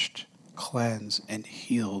washed, cleansed, and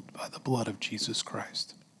healed by the blood of Jesus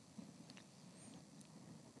Christ.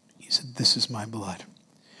 He said, "This is my blood."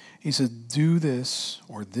 He said, "Do this,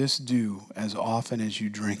 or this do, as often as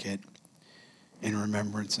you drink it in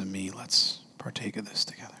remembrance of me." Let's partake of this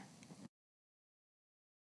together.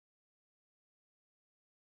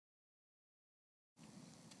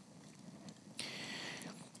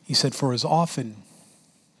 He said, "For as often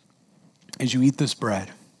as you eat this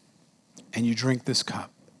bread and you drink this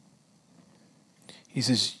cup," he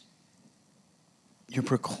says, "you're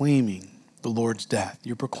proclaiming the Lord's death.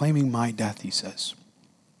 You're proclaiming my death," he says,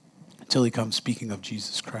 until he comes, speaking of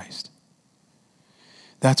Jesus Christ.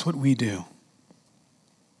 That's what we do,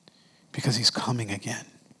 because he's coming again.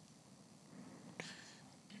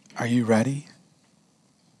 Are you ready?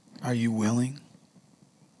 Are you willing?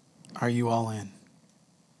 Are you all in?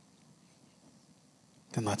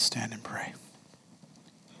 Then let's stand and pray.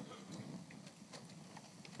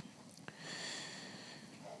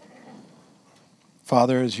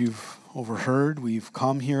 Father, as you've overheard, we've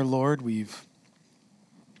come here, Lord. We've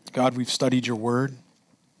studied your word.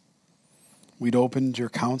 We'd opened your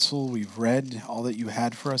counsel. We've read all that you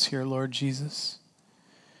had for us here, Lord Jesus.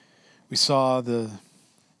 We saw the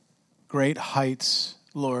great heights,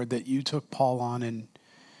 Lord, that you took Paul on and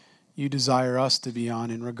you desire us to be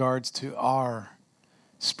on in regards to our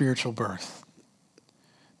spiritual birth.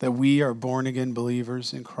 That we are born-again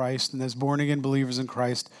believers in Christ. And as born-again believers in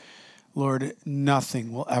Christ, Lord,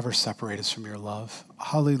 nothing will ever separate us from your love.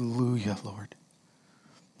 Hallelujah, Lord.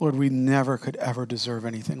 Lord, we never could ever deserve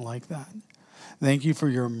anything like that. Thank you for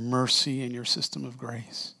your mercy and your system of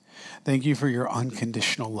grace. Thank you for your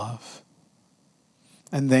unconditional love.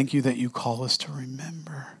 And thank you that you call us to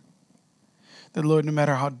remember. That, Lord, no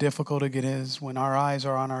matter how difficult it is, when our eyes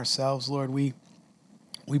are on ourselves, Lord, we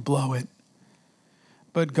blow it.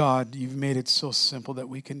 But God, you've made it so simple that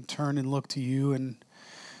we can turn and look to you. And,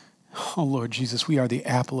 oh, Lord Jesus, we are the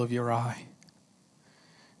apple of your eye.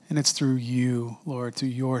 And it's through you, Lord, through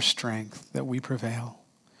your strength that we prevail.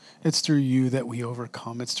 It's through you that we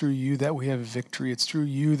overcome. It's through you that we have victory. It's through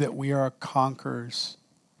you that we are conquerors.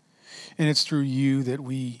 And it's through you that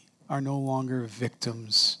we are no longer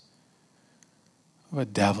victims of a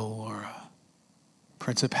devil or a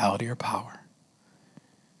principality or power.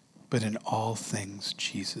 But in all things,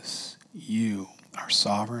 Jesus, you are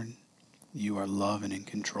sovereign. You are love and in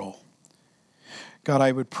control. God,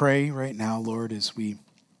 I would pray right now, Lord, as we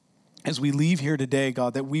leave here today,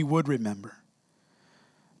 God, that we would remember,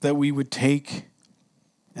 that we would take,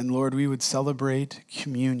 and Lord, we would celebrate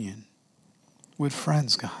communion with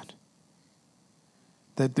friends, God.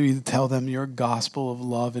 That we would tell them your gospel of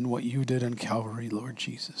love and what you did on Calvary, Lord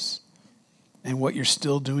Jesus, and what you're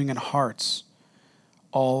still doing in hearts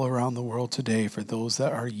all around the world today for those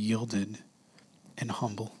that are yielded and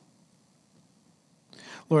humble.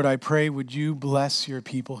 Lord, I pray, would you bless your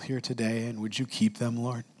people here today, and would you keep them,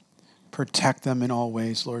 Lord? Protect them in all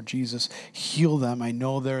ways, Lord Jesus. Heal them. I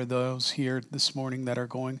know there are those here this morning that are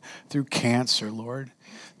going through cancer, Lord,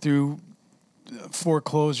 through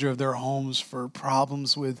foreclosure of their homes, for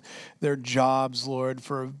problems with their jobs, Lord,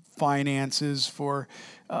 for finances, for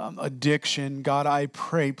addiction. God, I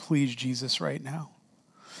pray, please, Jesus, right now,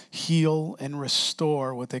 heal and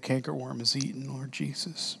restore what the cankerworm has eaten, Lord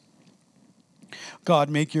Jesus. God,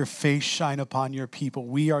 make your face shine upon your people.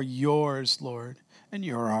 We are yours, Lord, and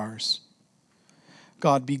you're ours.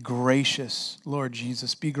 God, be gracious, Lord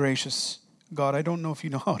Jesus, be gracious. God, I don't know if you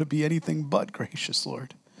know how to be anything but gracious,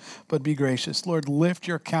 Lord, but be gracious. Lord, lift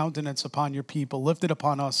your countenance upon your people. Lift it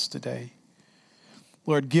upon us today.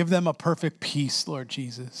 Lord, give them a perfect peace, Lord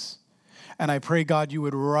Jesus. And I pray, God, you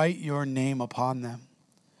would write your name upon them.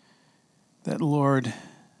 That, Lord,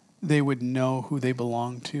 they would know who they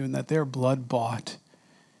belong to and that they're blood bought.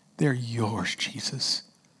 They're yours, Jesus.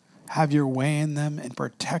 Have your way in them and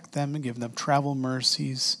protect them and give them travel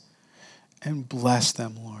mercies and bless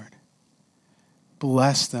them, Lord.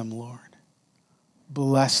 Bless them, Lord.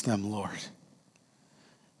 Bless them, Lord.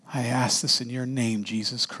 I ask this in your name,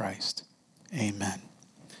 Jesus Christ. Amen.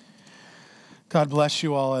 God bless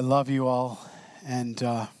you all. I love you all. And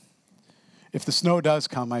if the snow does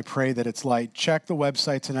come, I pray that it's light. Check the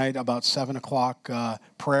website tonight about 7 o'clock.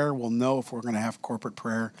 Prayer, we'll know if we're going to have corporate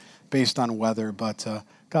prayer based on weather. But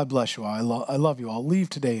God bless you all. I love you all. Leave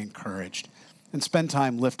today encouraged and spend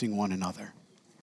time lifting one another.